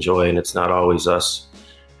people enjoy, and it's not always us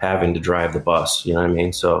having to drive the bus. You know what I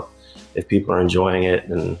mean? So if people are enjoying it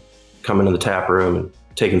and coming to the tap room and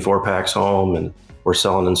taking 4-packs home, and we're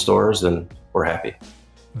selling in stores, then we're happy.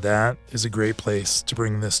 That is a great place to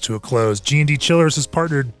bring this to a close. G&D Chillers has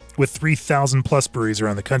partnered with 3,000 plus breweries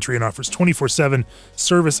around the country and offers 24/7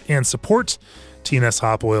 service and support. T&S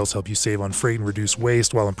Hop Oils help you save on freight and reduce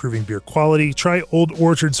waste while improving beer quality. Try Old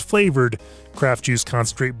Orchard's flavored craft juice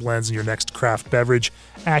concentrate blends in your next craft beverage.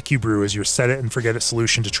 AccuBrew is your set-it-and-forget-it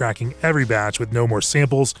solution to tracking every batch with no more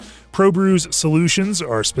samples. ProBrew's solutions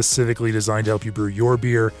are specifically designed to help you brew your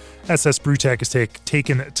beer. SS Brewtech has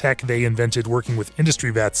taken tech they invented working with industry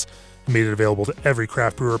vets and made it available to every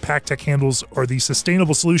craft brewer. PackTech handles are the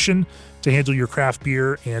sustainable solution to handle your craft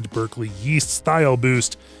beer, and Berkeley Yeast's Thiol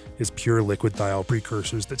Boost is pure liquid thiol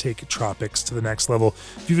precursors that take tropics to the next level.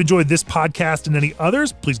 If you've enjoyed this podcast and any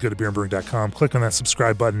others, please go to beerandbrewing.com, click on that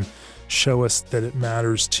subscribe button, show us that it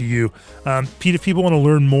matters to you. Pete, if people want to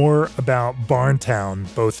learn more about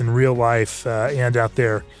Barntown, both in real life and out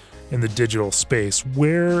there in the digital space,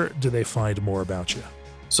 where do they find more about you?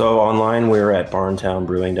 So online, we're at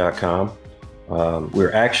barntownbrewing.com.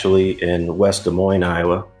 We're actually in West Des Moines,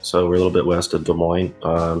 Iowa. So we're a little bit west of Des Moines.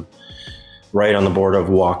 Right on the border of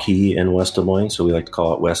Waukee and West Des Moines, so we like to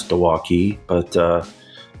call it West Des Waukee. But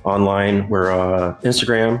online, we're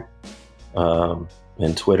Instagram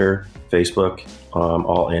and Twitter, Facebook,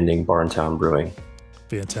 all ending Barntown Brewing.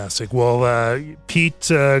 Fantastic. Well, Pete,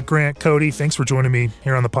 Grant, Cody, thanks for joining me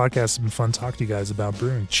here on the podcast. It's been fun talking to you guys about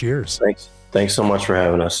brewing. Cheers. Thanks so much for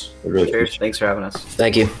having us. We really Cheers. Thanks for having us.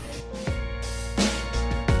 Thank you.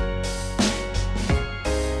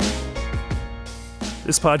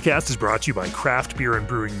 This podcast is brought to you by Craft Beer and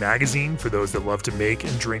Brewing Magazine for those that love to make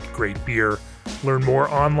and drink great beer. Learn more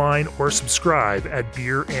online or subscribe at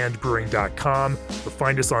beerandbrewing.com or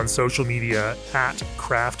find us on social media at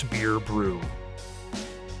Craft Beer Brew.